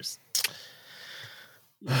customers.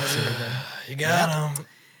 You got him.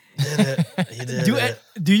 Did it. You did it.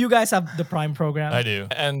 Do you guys have the prime program? I do.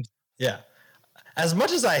 And Yeah. As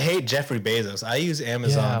much as I hate Jeffrey Bezos, I use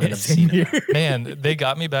Amazon Yeah, and Same Obscene. here. man, they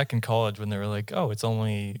got me back in college when they were like, oh, it's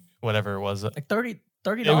only whatever it was. Like $30,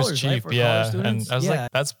 It was cheap, right, for yeah. college And students? I was Yeah.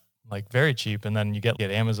 like, that's like very cheap. And then you get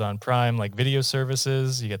Amazon Prime, like video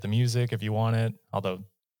services. You get the music if you want it. Although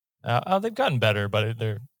they've gotten better, but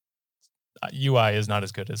their UI is not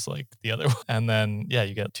as good as like the other one. And then, yeah,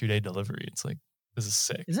 you get 2-day delivery. It's like, this is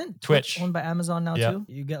sick. Isn't Twitch. Twitch owned by Amazon now Yeah. too?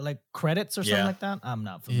 You get like credits or something Yeah. like that? I'm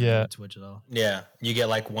not familiar Yeah. with Twitch at all. Yeah. You get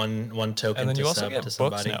like one token And then to you also sub get to books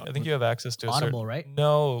somebody. now. I think you have access to Audible, right?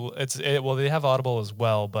 No, well, they have Audible as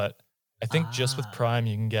well, but I think just with Ah. Prime,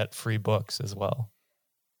 you can get free books as well.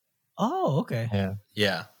 Oh, okay. Yeah.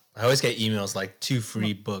 Yeah. I always get emails like 2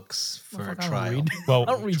 free books for a Motherfucker, I don't trial. read. Well, I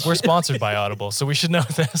don't read we're shit. sponsored by Audible, so we should know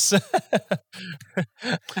this. Cut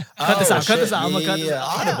this out, cut this shit. out, I'm gonna cut this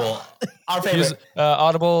out. Audible. Our Use favorite.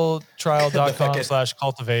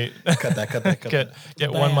 audibletrial.com/cultivate. Cut that.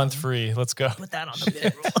 Get 1 month Bam. free. Let's go. Put that on the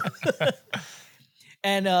bid, bro.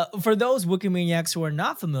 And for those Wikimaniacs who are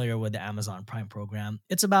not familiar with the Amazon Prime program,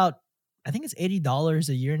 it's about, I think it's $80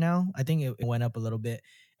 a year now. I think it went up a little bit.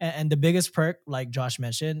 And the biggest perk, like Josh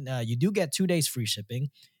mentioned, you do get 2 days free shipping.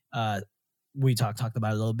 We talked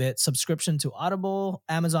about it a little bit. Subscription to Audible,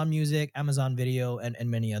 Amazon Music, Amazon Video, and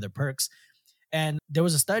many other perks. And there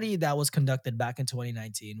was a study that was conducted back in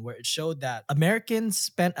 2019 where it showed that Americans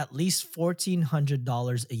spent at least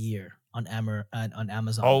 $1,400 a year on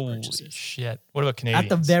Amazon Holy purchases. shit. What about Canadians? At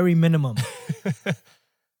the very minimum.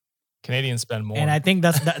 Canadians spend more. And I think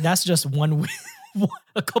that's just 1 week,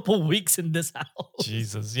 a couple weeks in this house.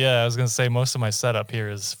 Jesus. Yeah, I was going to say most of my setup here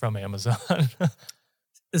is from Amazon.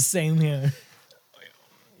 The same here.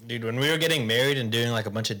 Dude, when we were getting married and doing like a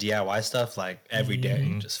bunch of DIY stuff, like every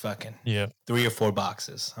day, just fucking Yeah. 3 or 4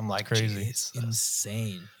 boxes. I'm like, Crazy. Jesus.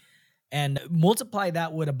 Insane. And multiply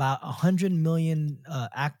that with about 100 million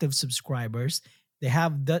active subscribers. They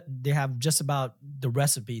have just about the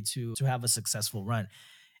recipe to have a successful run.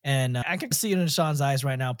 And I can see it in Sean's eyes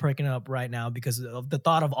right now, perking up right now because of the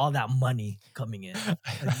thought of all that money coming in.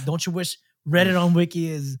 Like, don't you wish Reddit on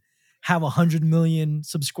Wiki have 100 million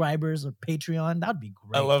subscribers or Patreon? That'd be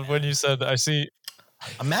great. I love when you said, I see.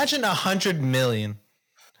 Imagine 100 million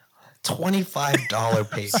 $25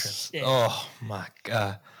 patrons. Shit. Oh my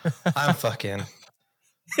God. I'm fucking.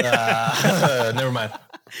 Never mind.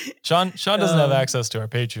 Sean doesn't have access to our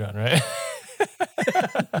Patreon, right?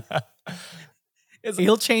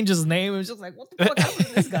 He'll change his name. It's just like, what the fuck happened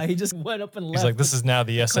to this guy? He just went up and left. He's like, this is now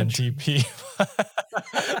the SNTP.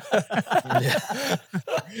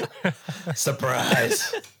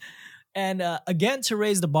 Surprise. And again, to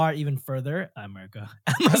raise the bar even further,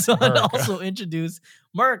 Amazon also introduced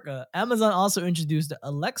the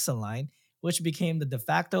Alexa line, which became the de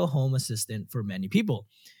facto home assistant for many people.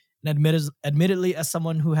 And admittedly, as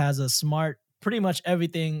someone who has a smart, pretty much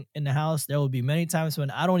everything in the house, there will be many times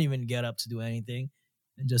when I don't even get up to do anything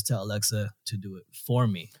and just tell Alexa to do it for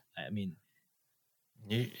me. I mean,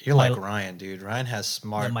 You're like Ryan, dude. Ryan has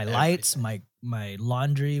smart. my lights, my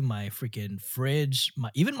laundry, my freaking fridge,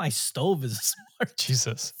 even my stove is smart.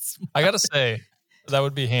 Jesus. I got to say, that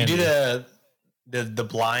would be handy. You do The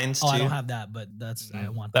blinds Oh, too. I don't have that, but that's I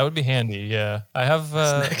want That would be handy. Yeah, I have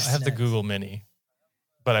next. I have the Next. Google Mini,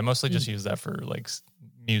 but I mostly just use that for like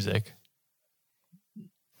music.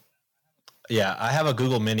 Yeah, I have a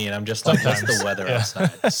Google Mini, and I'm just like, what's Sometimes, the weather yeah.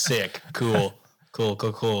 outside? Sick, cool.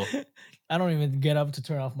 I don't even get up to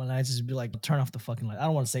turn off my lights. Just be like, turn off the fucking light. I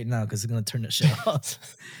don't want to say it now because it's gonna turn that shit off.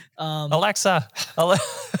 Alexa,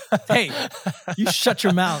 Hey, you shut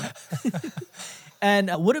your mouth.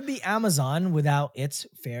 And would it be Amazon without its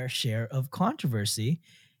fair share of controversy?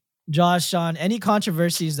 Josh, Sean, any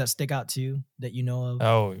controversies that stick out to you that you know of?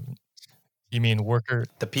 Oh, you mean worker?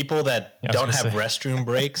 The people that Yeah, I was don't gonna have say. restroom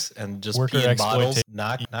breaks and just Worker pee in bottles,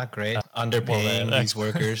 exploitation. not great. Underpaying Well, these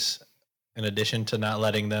workers, in addition to not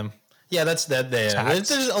letting them. Yeah, that's that. There's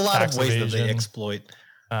a lot tax of ways that they evasion, exploit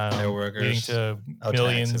their workers. leading to tax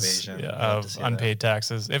millions evasion. I love to of see that. unpaid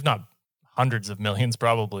taxes, if not hundreds of millions,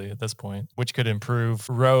 probably at this point, which could improve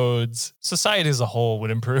roads. Society as a whole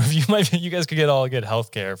would improve. You guys could get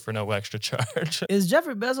healthcare for no extra charge. Is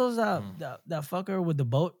Jeffrey Bezos that fucker with the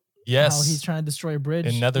boat? Yes, How he's trying to destroy a bridge?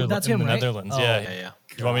 in That's him, in the right? Netherlands. Oh, Yeah. Yeah.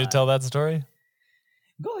 Do you want me to tell that story?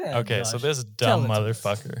 Go ahead. Okay, so Josh. this Tell dumb it to us.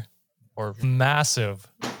 motherfucker, or massive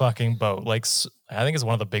fucking boat, like I think it's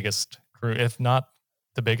one of the biggest if not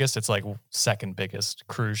the biggest, it's like second biggest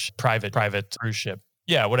private cruise ship.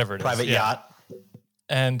 Yeah, whatever it is. Private Yeah. yacht.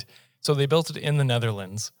 And so they built it in the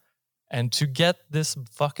Netherlands. And to get this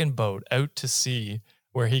fucking boat out to sea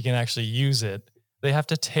where he can actually use it, they have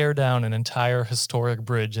to tear down an entire historic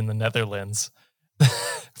bridge in the Netherlands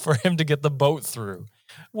for him to get the boat through.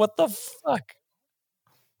 What the fuck?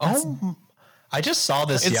 Oh, I just saw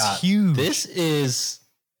this It's yacht. huge. This is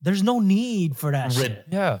There's no need for that shit.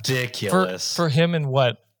 Yeah. ridiculous. For him and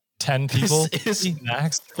what? 10 people? This is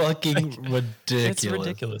Max? fucking ridiculous. It's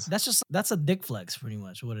ridiculous. That's a dick flex, pretty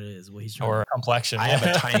much what it is. What he's trying Or complexion. I have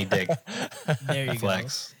a tiny dick. There you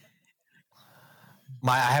Flex.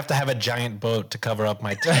 I have to have a giant boat to cover up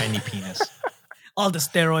my tiny penis. go. All the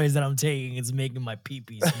steroids that I'm taking is making my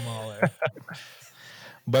pee-pee smaller.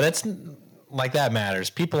 But it's like that matters.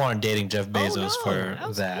 People aren't dating Jeff Bezos no, for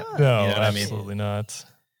absolutely that. not. No, You know what I mean? absolutely not.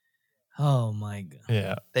 Oh my god.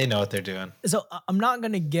 Yeah. They know what they're doing. So I'm not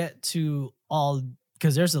gonna get to all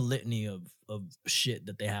because there's a litany of shit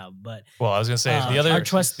that they have, but Well, I was gonna say our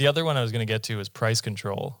trust- the other one I was gonna get to is price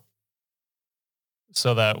control.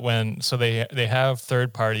 So that they have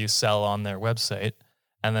third parties sell on their website,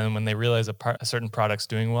 and then when they realize a certain product's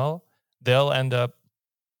doing well, they'll end up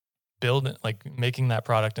making that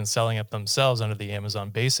product and selling it themselves under the Amazon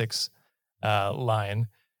Basics line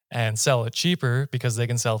and sell it cheaper because they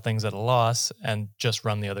can sell things at a loss and just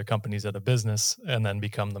run the other companies out of business and then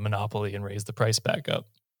become the monopoly and raise the price back up.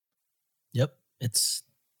 yep, it's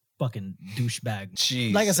fucking douchebag.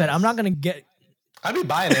 Jeez. Like I said, I'm not gonna get. I'd be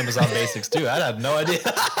buying Amazon Basics too. I'd have no idea.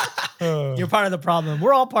 You're part of the problem.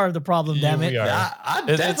 We're all part of the problem. Yeah, Damn it. we are. I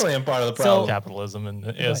It's- definitely am part of the So- problem. Capitalism and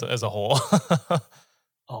as a whole.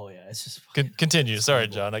 Oh yeah, it's just. Continue. Sorry,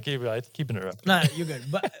 John. I keep interrupting. No, you're good.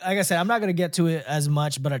 But like I said, I'm not gonna get to it as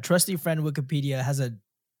much. But our trusty friend Wikipedia has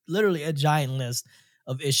literally a giant list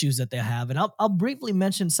of issues that they have, and I'll briefly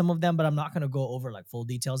mention some of them, but I'm not gonna go over like full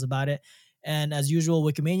details about it. And as usual,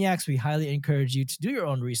 Wikimaniacs, we highly encourage you to do your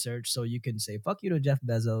own research so you can say fuck you to Jeff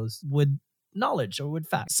Bezos with knowledge or with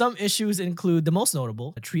facts. Some issues include the most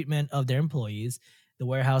notable: the treatment of their employees, the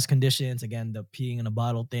warehouse conditions, again, the peeing in a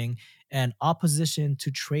bottle thing, and opposition to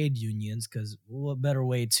trade unions, because what better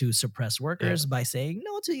way to suppress workers by saying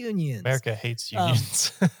no to unions? America hates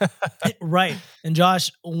unions. Right. And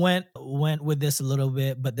Josh went with this a little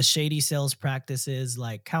bit, but the shady sales practices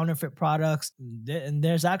like counterfeit products, and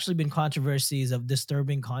there's actually been controversies of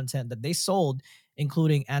disturbing content that they sold,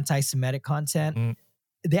 including anti-Semitic content. Mm.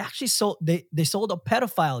 They actually sold they sold a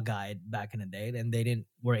pedophile guide back in the day, and they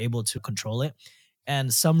were able to control it.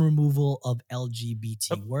 And some removal of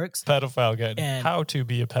LGBT works. Pedophile guide. And- How to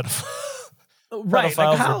be a pedophile. Right. Pedophile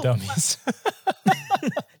Like how, for dummies.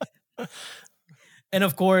 And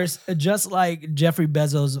of course, just like Jeffrey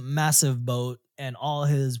Bezos' massive boat and all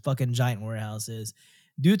his fucking giant warehouses,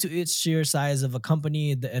 due to its sheer size of a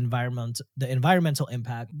company, the environmental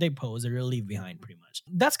impact they pose or leave behind, pretty much.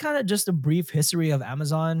 That's kind of just a brief history of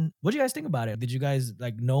Amazon. What do you guys think about it? Did you guys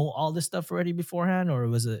like know all this stuff already beforehand, or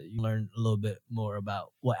was it you learned a little bit more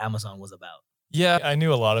about what Amazon was about? Yeah, I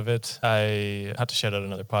knew a lot of it. I had to shout out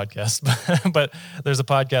another podcast, but there's a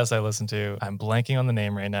podcast I listen to. I'm blanking on the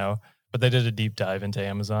name right now, but they did a deep dive into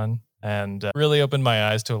Amazon and really opened my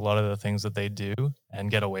eyes to a lot of the things that they do and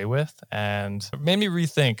get away with and made me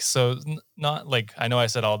rethink. So not like, I know I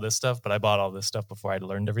said all this stuff, but I bought all this stuff before I'd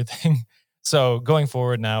learned everything. So going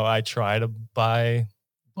forward now, I try to buy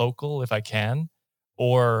local if I can,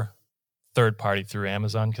 or third party through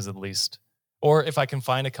Amazon, because at least, or if I can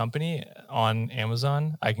find a company on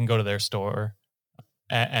Amazon, I can go to their store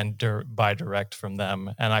and buy direct from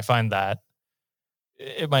them. And I find that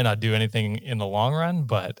it might not do anything in the long run,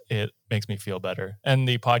 but it makes me feel better. And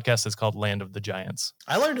the podcast is called Land of the Giants.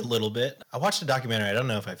 I learned a little bit. I watched a documentary, I don't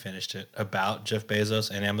know if I finished it, about Jeff Bezos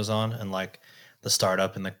and Amazon and like the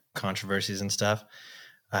startup and the controversies and stuff.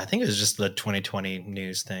 I think it was just the 2020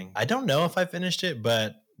 news thing. I don't know if I finished it,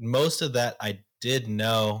 but most of that I did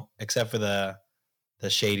know, except for the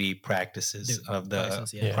shady practices of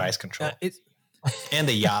the price control. And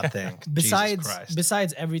the yacht thing.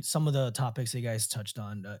 Besides some of the topics you guys touched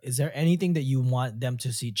on, is there anything that you want them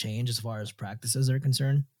to see change as far as practices are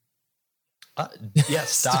concerned?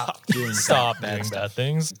 Stop doing bad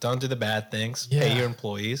things. Don't do the bad things. Yeah. Pay your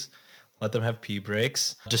employees. Let them have pee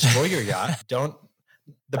breaks. Destroy your yacht.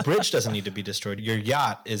 The bridge doesn't need to be destroyed. Your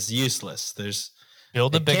yacht is useless.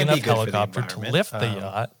 Build a big enough helicopter to lift the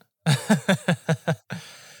yacht.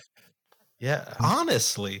 Yeah,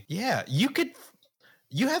 honestly, yeah,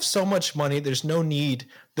 you have so much money. There's no need.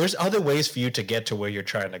 There's other ways for you to get to where you're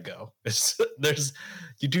trying to go.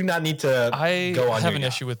 You do not need to go on. I have an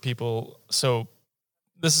issue with people. So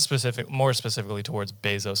this is more specifically towards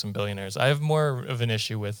Bezos and billionaires. I have more of an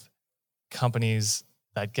issue with companies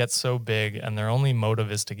that get so big and their only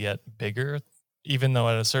motive is to get bigger. Even though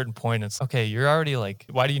at a certain point it's okay, you're already like,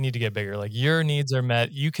 why do you need to get bigger? Like your needs are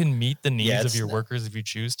met. You can meet the needs of your workers if you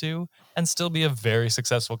choose to, and still be a very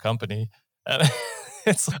successful company. I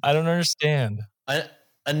don't understand.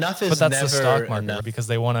 Enough is but that's never the stock market enough. Because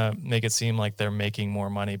they want to make it seem like they're making more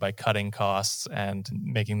money by cutting costs and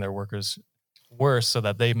making their workers worse so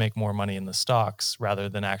that they make more money in the stocks rather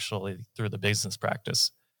than actually through the business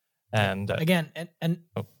practice. And again,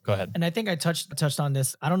 go ahead. And I think I touched on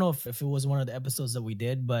this. I don't know if it was one of the episodes that we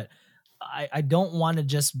did, but I don't want to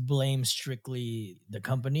just blame strictly the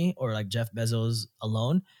company or like Jeff Bezos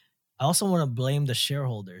alone. I also want to blame the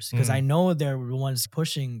shareholders because I know they're the ones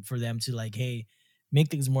pushing for them to like, hey, make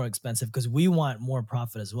things more expensive because we want more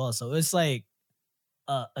profit as well. So it's like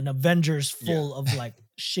an Avengers full of like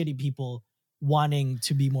shitty people wanting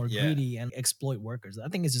to be more greedy and exploit workers. I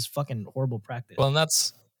think it's just fucking horrible practice. Well, and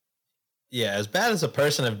that's... Yeah, as bad as a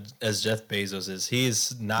person as Jeff Bezos is,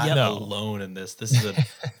 he's not alone in this. This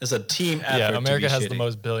is a team effort. Yeah, America has the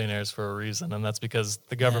most billionaires for a reason, and that's because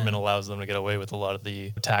the government allows them to get away with a lot of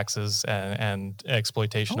the taxes and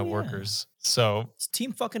exploitation of workers. So it's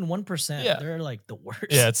team fucking 1%. Yeah. They're like the worst.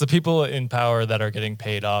 Yeah, it's the people in power that are getting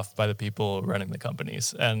paid off by the people running the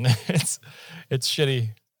companies, and it's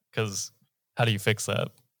shitty because how do you fix that?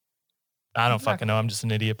 I don't fucking know. I'm just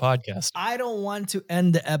an idiot podcast. I don't want to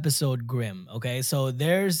end the episode grim. Okay. So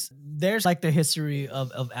there's like the history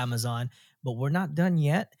of Amazon, but we're not done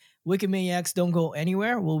yet. Wikimaniacs, don't go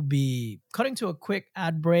anywhere. We'll be cutting to a quick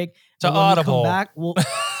ad break. To Audible. We come back,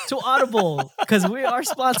 to Audible, because we are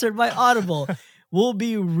sponsored by Audible. We'll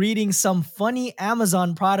be reading some funny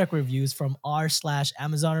Amazon product reviews from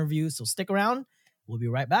r/Amazon reviews. So stick around. We'll be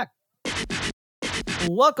right back.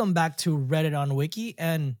 Welcome back to Reddit on Wiki,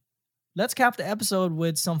 and let's cap the episode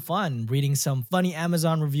with some fun, reading some funny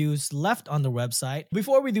Amazon reviews left on the website.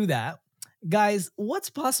 Before we do that, guys, what's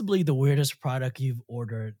possibly the weirdest product you've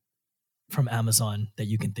ordered from Amazon that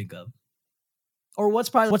you can think of? Or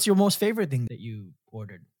what's your most favorite thing that you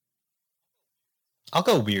ordered? I'll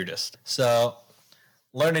go weirdest. So,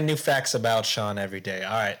 learning new facts about Sean every day.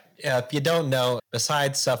 All right. If you don't know,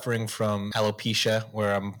 besides suffering from alopecia,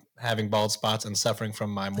 where I'm having bald spots and suffering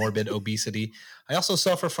from my morbid obesity, I also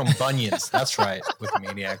suffer from bunions. That's right,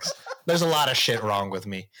 Wikimaniacs. There's a lot of shit wrong with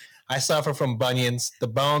me. I suffer from bunions. The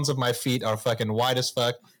bones of my feet are fucking wide as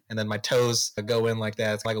fuck, and then my toes go in like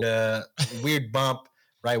that. It's like a weird bump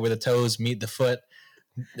right where the toes meet the foot.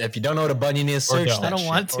 If you don't know what a bunion is, search that. I don't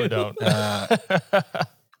want to. Or don't.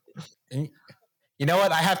 You know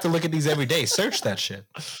what? I have to look at these every day. Search that shit.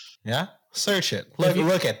 Yeah? Search it.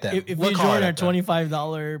 Look at them. If you join our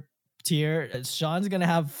 $25 tier, Sean's going to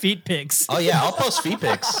have feet pics. Oh, yeah. I'll post feet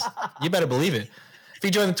pics. You better believe it. If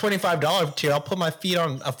you join the $25 tier, I'll put my feet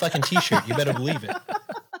on a fucking t-shirt. You better believe it.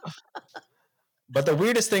 But the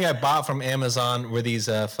weirdest thing I bought from Amazon were these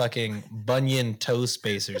fucking bunion toe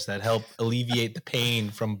spacers that help alleviate the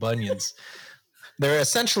pain from bunions. They're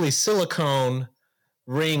essentially silicone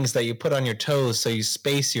rings that you put on your toes so you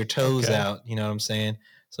space your toes out. You know what I'm saying?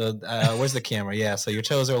 So where's the camera? Yeah, so your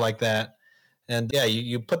toes are like that. And yeah,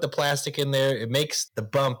 you put the plastic in there. It makes the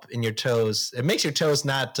bump in your toes. It makes your toes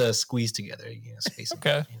not squeeze together. You know, space them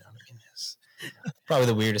out, you know what I mean? Yes. Probably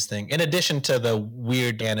the weirdest thing. In addition to the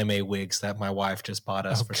weird anime wigs that my wife just bought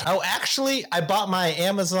us. Actually, I bought my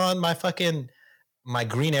Amazon, my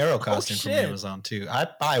Green Arrow costume from Amazon too. I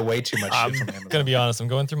buy way too much shit from Amazon. I'm going to be honest. I'm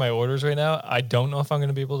going through my orders right now. I don't know if I'm going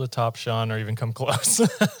to be able to top Sean or even come close.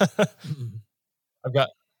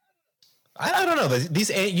 I don't know.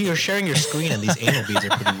 You're sharing your screen and these anal beads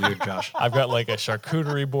are pretty weird, Josh. I've got like a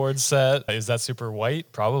charcuterie board set. Is that super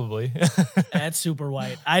white? Probably. That's super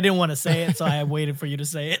white. I didn't want to say it, so I waited for you to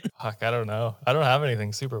say it. Fuck, I don't know. I don't have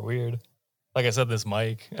anything super weird. Like I said, this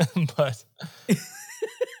mic, but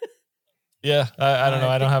yeah, I don't know.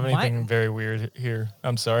 I don't have anything very weird here.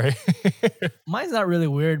 I'm sorry. Mine's not really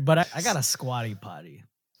weird, but I got a squatty potty.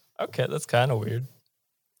 Okay, that's kind of weird.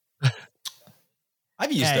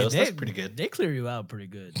 I've used those. That's pretty good. They clear you out pretty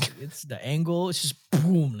good. It's the angle. It's just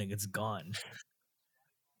boom, like it's gone.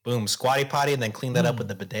 Boom, squatty potty, and then clean that up with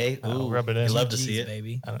the bidet. Ooh, rub it in. You love to see it,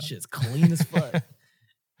 baby. Shit's clean as fuck.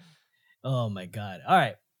 Oh my God. All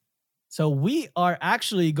right. So we are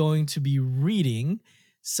actually going to be reading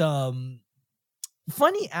some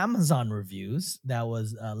funny Amazon reviews that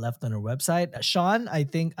was left on our website. Sean, I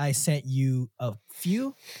think I sent you a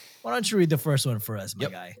few. Why don't you read the first one for us, my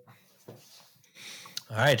guy?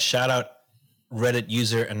 All right. Shout out Reddit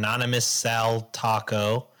user Anonymous Sal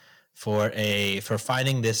Taco for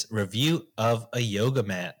finding this review of a yoga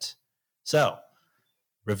mat. So,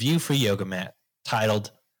 review for yoga mat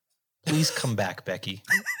titled, "Please come back, Becky."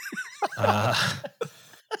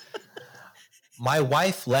 My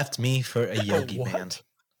wife left me for a yogi man.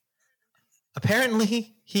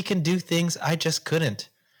 Apparently, he can do things I just couldn't.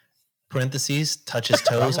 Parentheses, touch his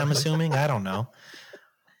toes, I'm assuming. I don't know.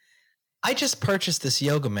 I just purchased this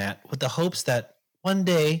yoga mat with the hopes that one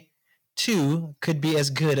day, too, could be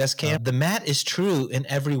as good as can. The mat is true in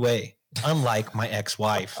every way, unlike my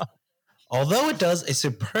ex-wife. Although it does a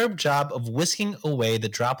superb job of whisking away the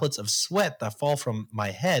droplets of sweat that fall from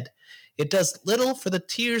my head, it does little for the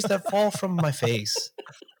tears that fall from my face.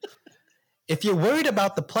 If you're worried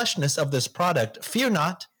about the plushness of this product, fear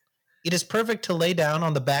not. It is perfect to lay down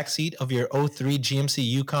on the back seat of your 03 GMC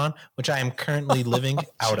Yukon, which I am currently living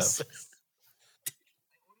out of.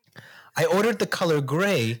 I ordered the color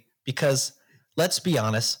gray because, let's be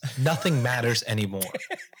honest, nothing matters anymore.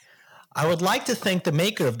 I would like to thank the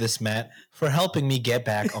maker of this mat for helping me get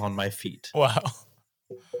back on my feet. Wow.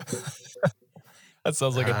 That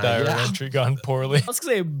sounds like a diary entry gone poorly. I was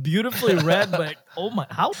going to say beautifully read, but oh my,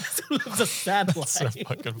 how it's a sad life. So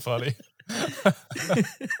fucking funny.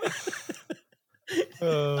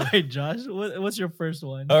 All right, Josh, what's your first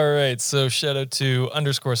one? All right, so shout out to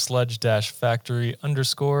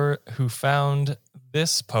 _sludge-factory_ who found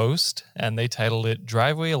this post, and they titled it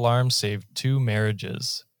 "Driveway Alarm Saved 2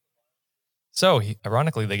 Marriages." So,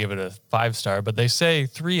 ironically, they give it a 5-star, but they say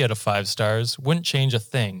 3 out of 5 stars wouldn't change a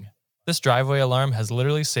thing. This driveway alarm has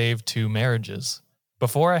literally saved 2 marriages.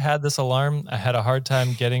 Before I had this alarm, I had a hard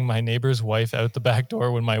time getting my neighbor's wife out the back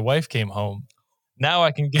door when my wife came home. Now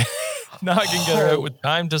I can get her out with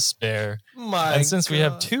time to spare. And since we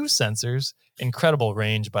have 2 sensors, incredible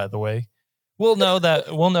range, by the way, we'll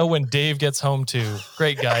know when Dave gets home too.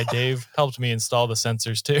 Great guy, Dave helped me install the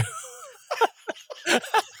sensors too.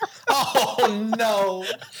 Oh no!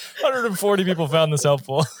 140 people found this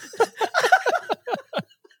helpful.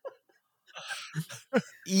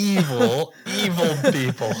 Evil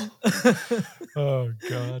people. Oh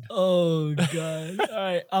God. Oh God. All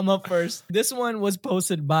right, I'm up first. This one was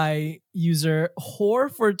posted by user Whore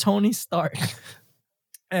for Tony Stark.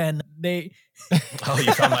 And they Oh,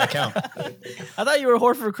 you found my account. I thought you were a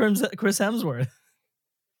whore for Chris Hemsworth.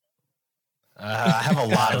 I have a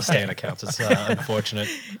lot of Stan accounts. It's unfortunate.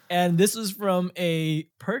 And this was from a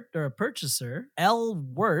purchaser, L.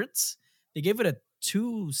 Wirtz. They gave it a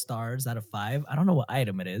 2 stars out of 5. I don't know what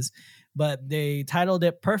item it is, but they titled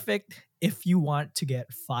it "Perfect If You Want to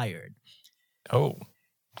Get Fired." Oh.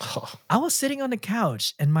 I was sitting on the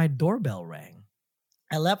couch and my doorbell rang.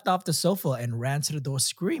 I leapt off the sofa and ran to the door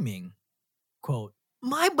screaming, quote,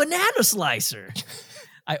 "My banana slicer."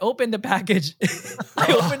 I opened the package.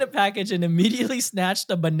 And immediately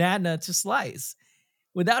snatched a banana to slice.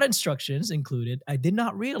 Without instructions included, I did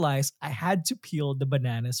not realize I had to peel the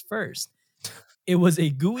bananas first. It was a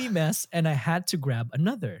gooey mess and I had to grab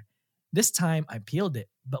another. This time I peeled it,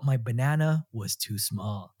 but my banana was too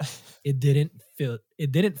small. It didn't fill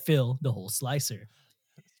the whole slicer.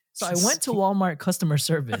 So I went to Walmart customer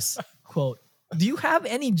service. Quote, "Do you have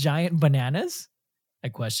any giant bananas?" I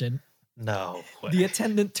questioned. No way. The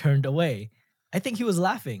attendant turned away. I think he was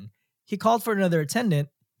laughing. He called for another attendant.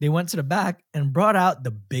 They went to the back and brought out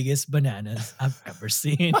the biggest bananas I've ever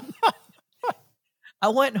seen. I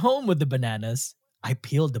went home with the bananas. I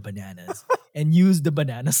peeled the bananas and used the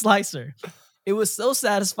banana slicer. It was so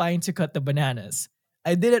satisfying to cut the bananas.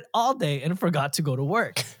 I did it all day and forgot to go to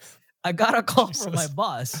work. I got a call from my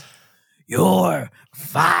boss. "You're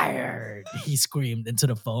fired," he screamed into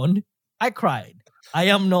the phone. I cried. I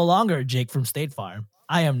am no longer Jake from State Farm.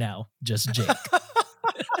 I am now just Jake.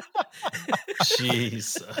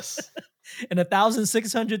 Jesus. And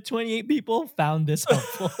 1,628 people found this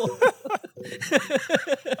helpful.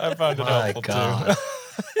 I found it My helpful God.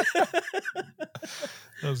 too.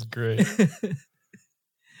 That was great.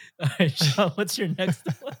 All right, Sean, what's your next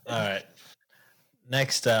one? All right.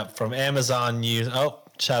 Next up from Amazon news. Oh,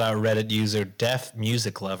 shout out Reddit user Deaf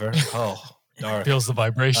Music Lover. Oh, dark. Feels the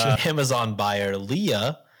vibration. Amazon buyer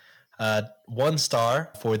Leah, 1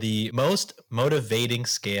 star for the most motivating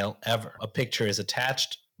scale ever. A picture is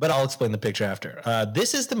attached, but I'll explain the picture after.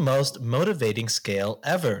 This is the most motivating scale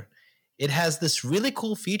ever. It has this really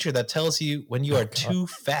cool feature that tells you when you are too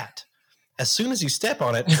fat. As soon as you step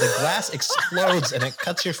on it, the glass explodes and it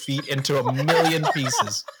cuts your feet into a million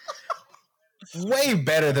pieces. Way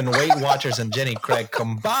better than Weight Watchers and Jenny Craig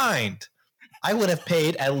combined. I would have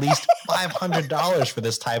paid at least $500 for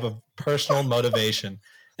this type of personal motivation.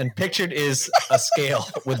 And pictured is a scale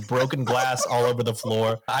with broken glass all over the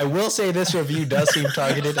floor. I will say this review does seem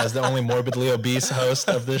targeted as the only morbidly obese host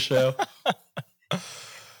of this show.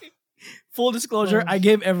 Full disclosure, I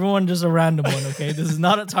gave everyone just a random one, okay? This is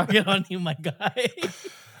not a target on you, my guy.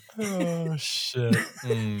 Oh shit.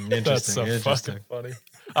 Interesting. That's so interesting. fucking funny.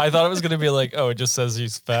 I thought it was gonna be like, oh, it just says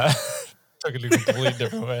he's fat. Took it a complete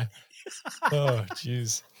different way. Oh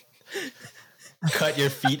jeez. Cut your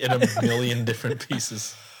feet in a million different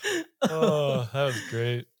pieces. Oh, that was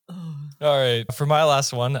great. All right. For my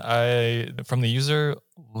last one, from the user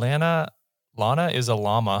Lana is a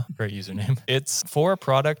llama. Great username. It's for a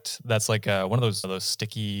product that's like one of those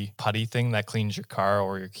sticky putty thing that cleans your car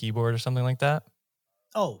or your keyboard or something like that.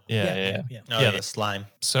 Oh, Yeah. Oh, Yeah. the slime.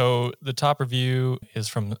 So the top review is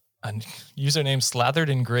from a username Slathered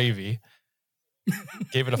in Gravy.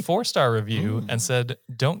 Gave it a 4-star review and said,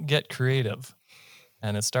 "Don't get creative."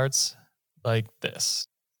 And it starts like this.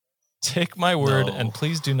 "Take my word and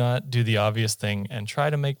please do not do the obvious thing and try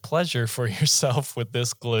to make pleasure for yourself with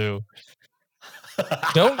this glue.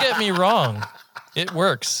 Don't get me wrong. It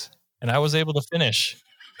works. And I was able to finish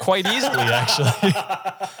quite easily, actually.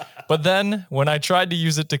 But then when I tried to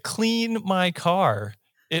use it to clean my car,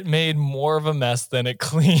 it made more of a mess than it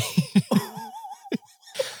cleaned.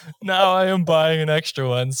 Now I am buying an extra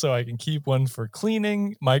one so I can keep one for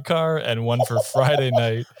cleaning my car and one for Friday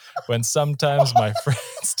night when sometimes my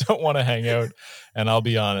friends don't want to hang out. And I'll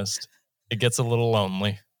be honest, it gets a little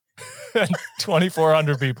lonely."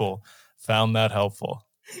 2,400 people found that helpful.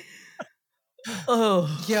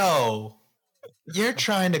 Oh, Yo, you're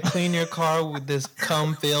trying to clean your car with this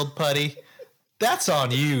cum-filled putty? That's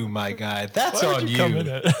on you, my guy. That's Why on would you. come in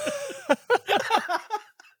it?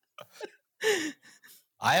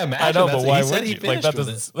 I imagine. I know, that's, but why he said would he you? Like finished that with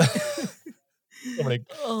it.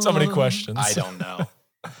 doesn't. So many questions. I don't know.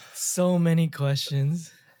 so many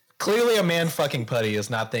questions. Clearly, a man fucking putty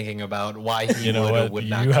is not thinking about why he You know would or what? would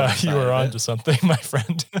not. You come inside are of on it. to something, my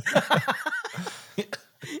friend.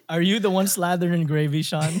 Are you the one slathered in gravy,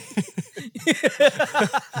 Sean?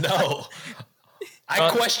 No,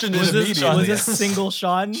 I questioned it Was immediately. this single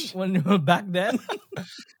Sean when back then?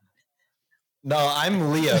 No,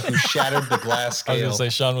 I'm Leah, who shattered the glass I was scale. gonna say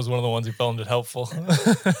Sean was one of the ones who found it helpful.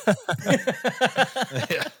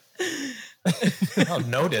 Oh,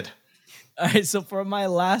 noted. All right, so for my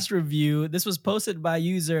last review, this was posted by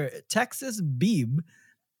user Texas Beeb,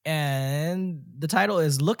 and the title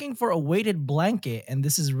is "Looking for a Weighted Blanket," and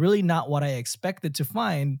this is really not what I expected to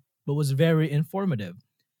find, but was very informative.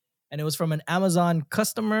 And it was from an Amazon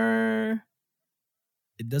customer.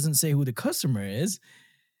 It doesn't say who the customer is,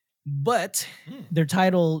 but their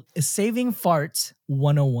title is "Saving Farts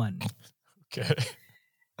 101." Okay.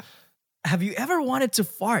 Have you ever wanted to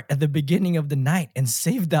fart at the beginning of the night and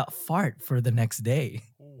save that fart for the next day?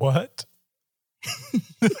 What?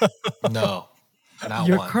 No, not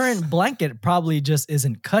Your once. current blanket probably just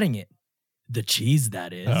isn't cutting it. The cheese,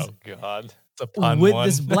 that is. Oh God. It's a pun With one.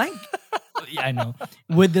 this blanket, yeah, I know.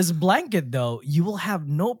 With this blanket, though, you will have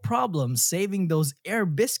no problem saving those air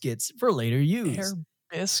biscuits for later use. Air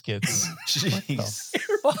biscuits. Jeez.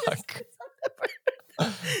 Fuck.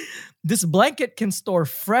 This blanket can store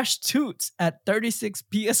fresh toots at 36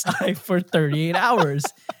 psi for 38 hours.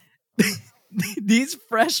 These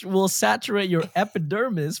fresh will saturate your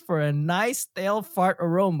epidermis for a nice stale fart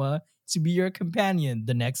aroma to be your companion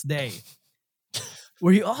the next day.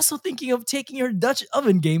 Were you also thinking of taking your Dutch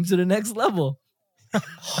oven game to the next level?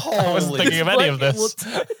 I wasn't thinking of any of this.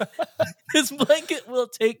 This blanket will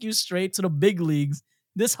take you straight to the big leagues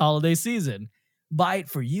this holiday season. Buy it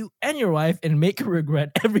for you and your wife and make her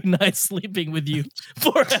regret every night sleeping with you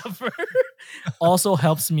forever. Also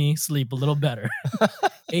helps me sleep a little better.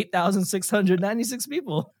 8,696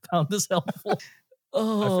 people found this helpful.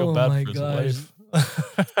 Oh, I feel bad my for gosh. his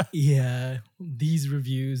wife. Yeah, these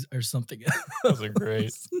reviews are something else. Those are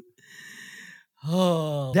great.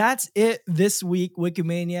 Oh, that's it this week,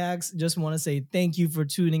 Wikimaniacs. Just want to say thank you for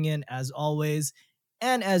tuning in as always.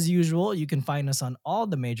 And as usual, you can find us on all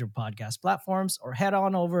the major podcast platforms or head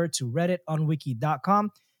on over to redditonwiki.com.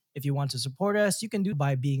 If you want to support us, you can do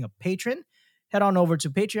by being a patron. Head on over to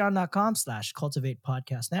patreon.com/Cultivate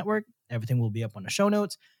Podcast Network. Everything will be up on the show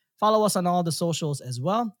notes. Follow us on all the socials as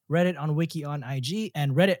well. Reddit on Wiki on IG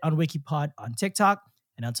and Reddit on Wikipod on TikTok.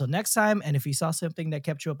 And until next time, and if you saw something that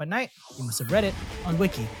kept you up at night, you must have read it on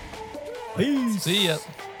Wiki. Peace. See ya.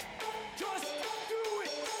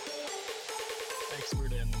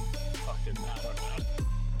 Expert in fucking, I don't know.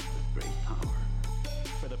 Great power.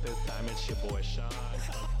 For the fifth time, it's your boy Sean.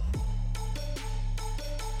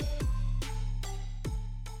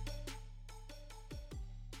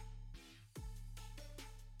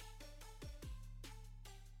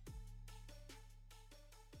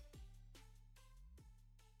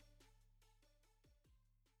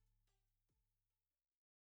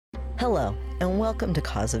 Hello, and welcome to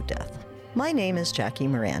Cause of Death. My name is Jackie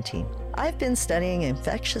Moranti. I've been studying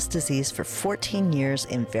infectious disease for 14 years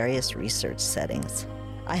in various research settings.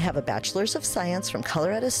 I have a Bachelor's of Science from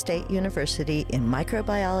Colorado State University in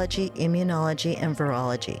microbiology, immunology, and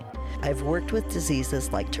virology. I've worked with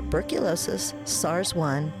diseases like tuberculosis,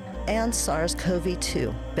 SARS-1, and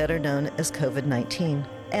SARS-CoV-2, better known as COVID-19,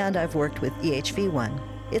 and I've worked with EHV1.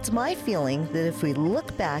 It's my feeling that if we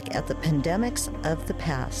look back at the pandemics of the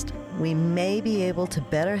past, we may be able to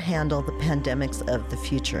better handle the pandemics of the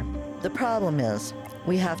future. The problem is,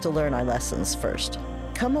 we have to learn our lessons first.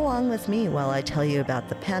 Come along with me while I tell you about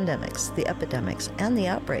the pandemics, the epidemics, and the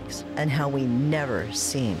outbreaks, and how we never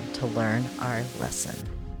seem to learn our lesson.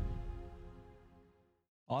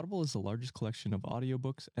 Audible is the largest collection of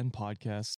audiobooks and podcasts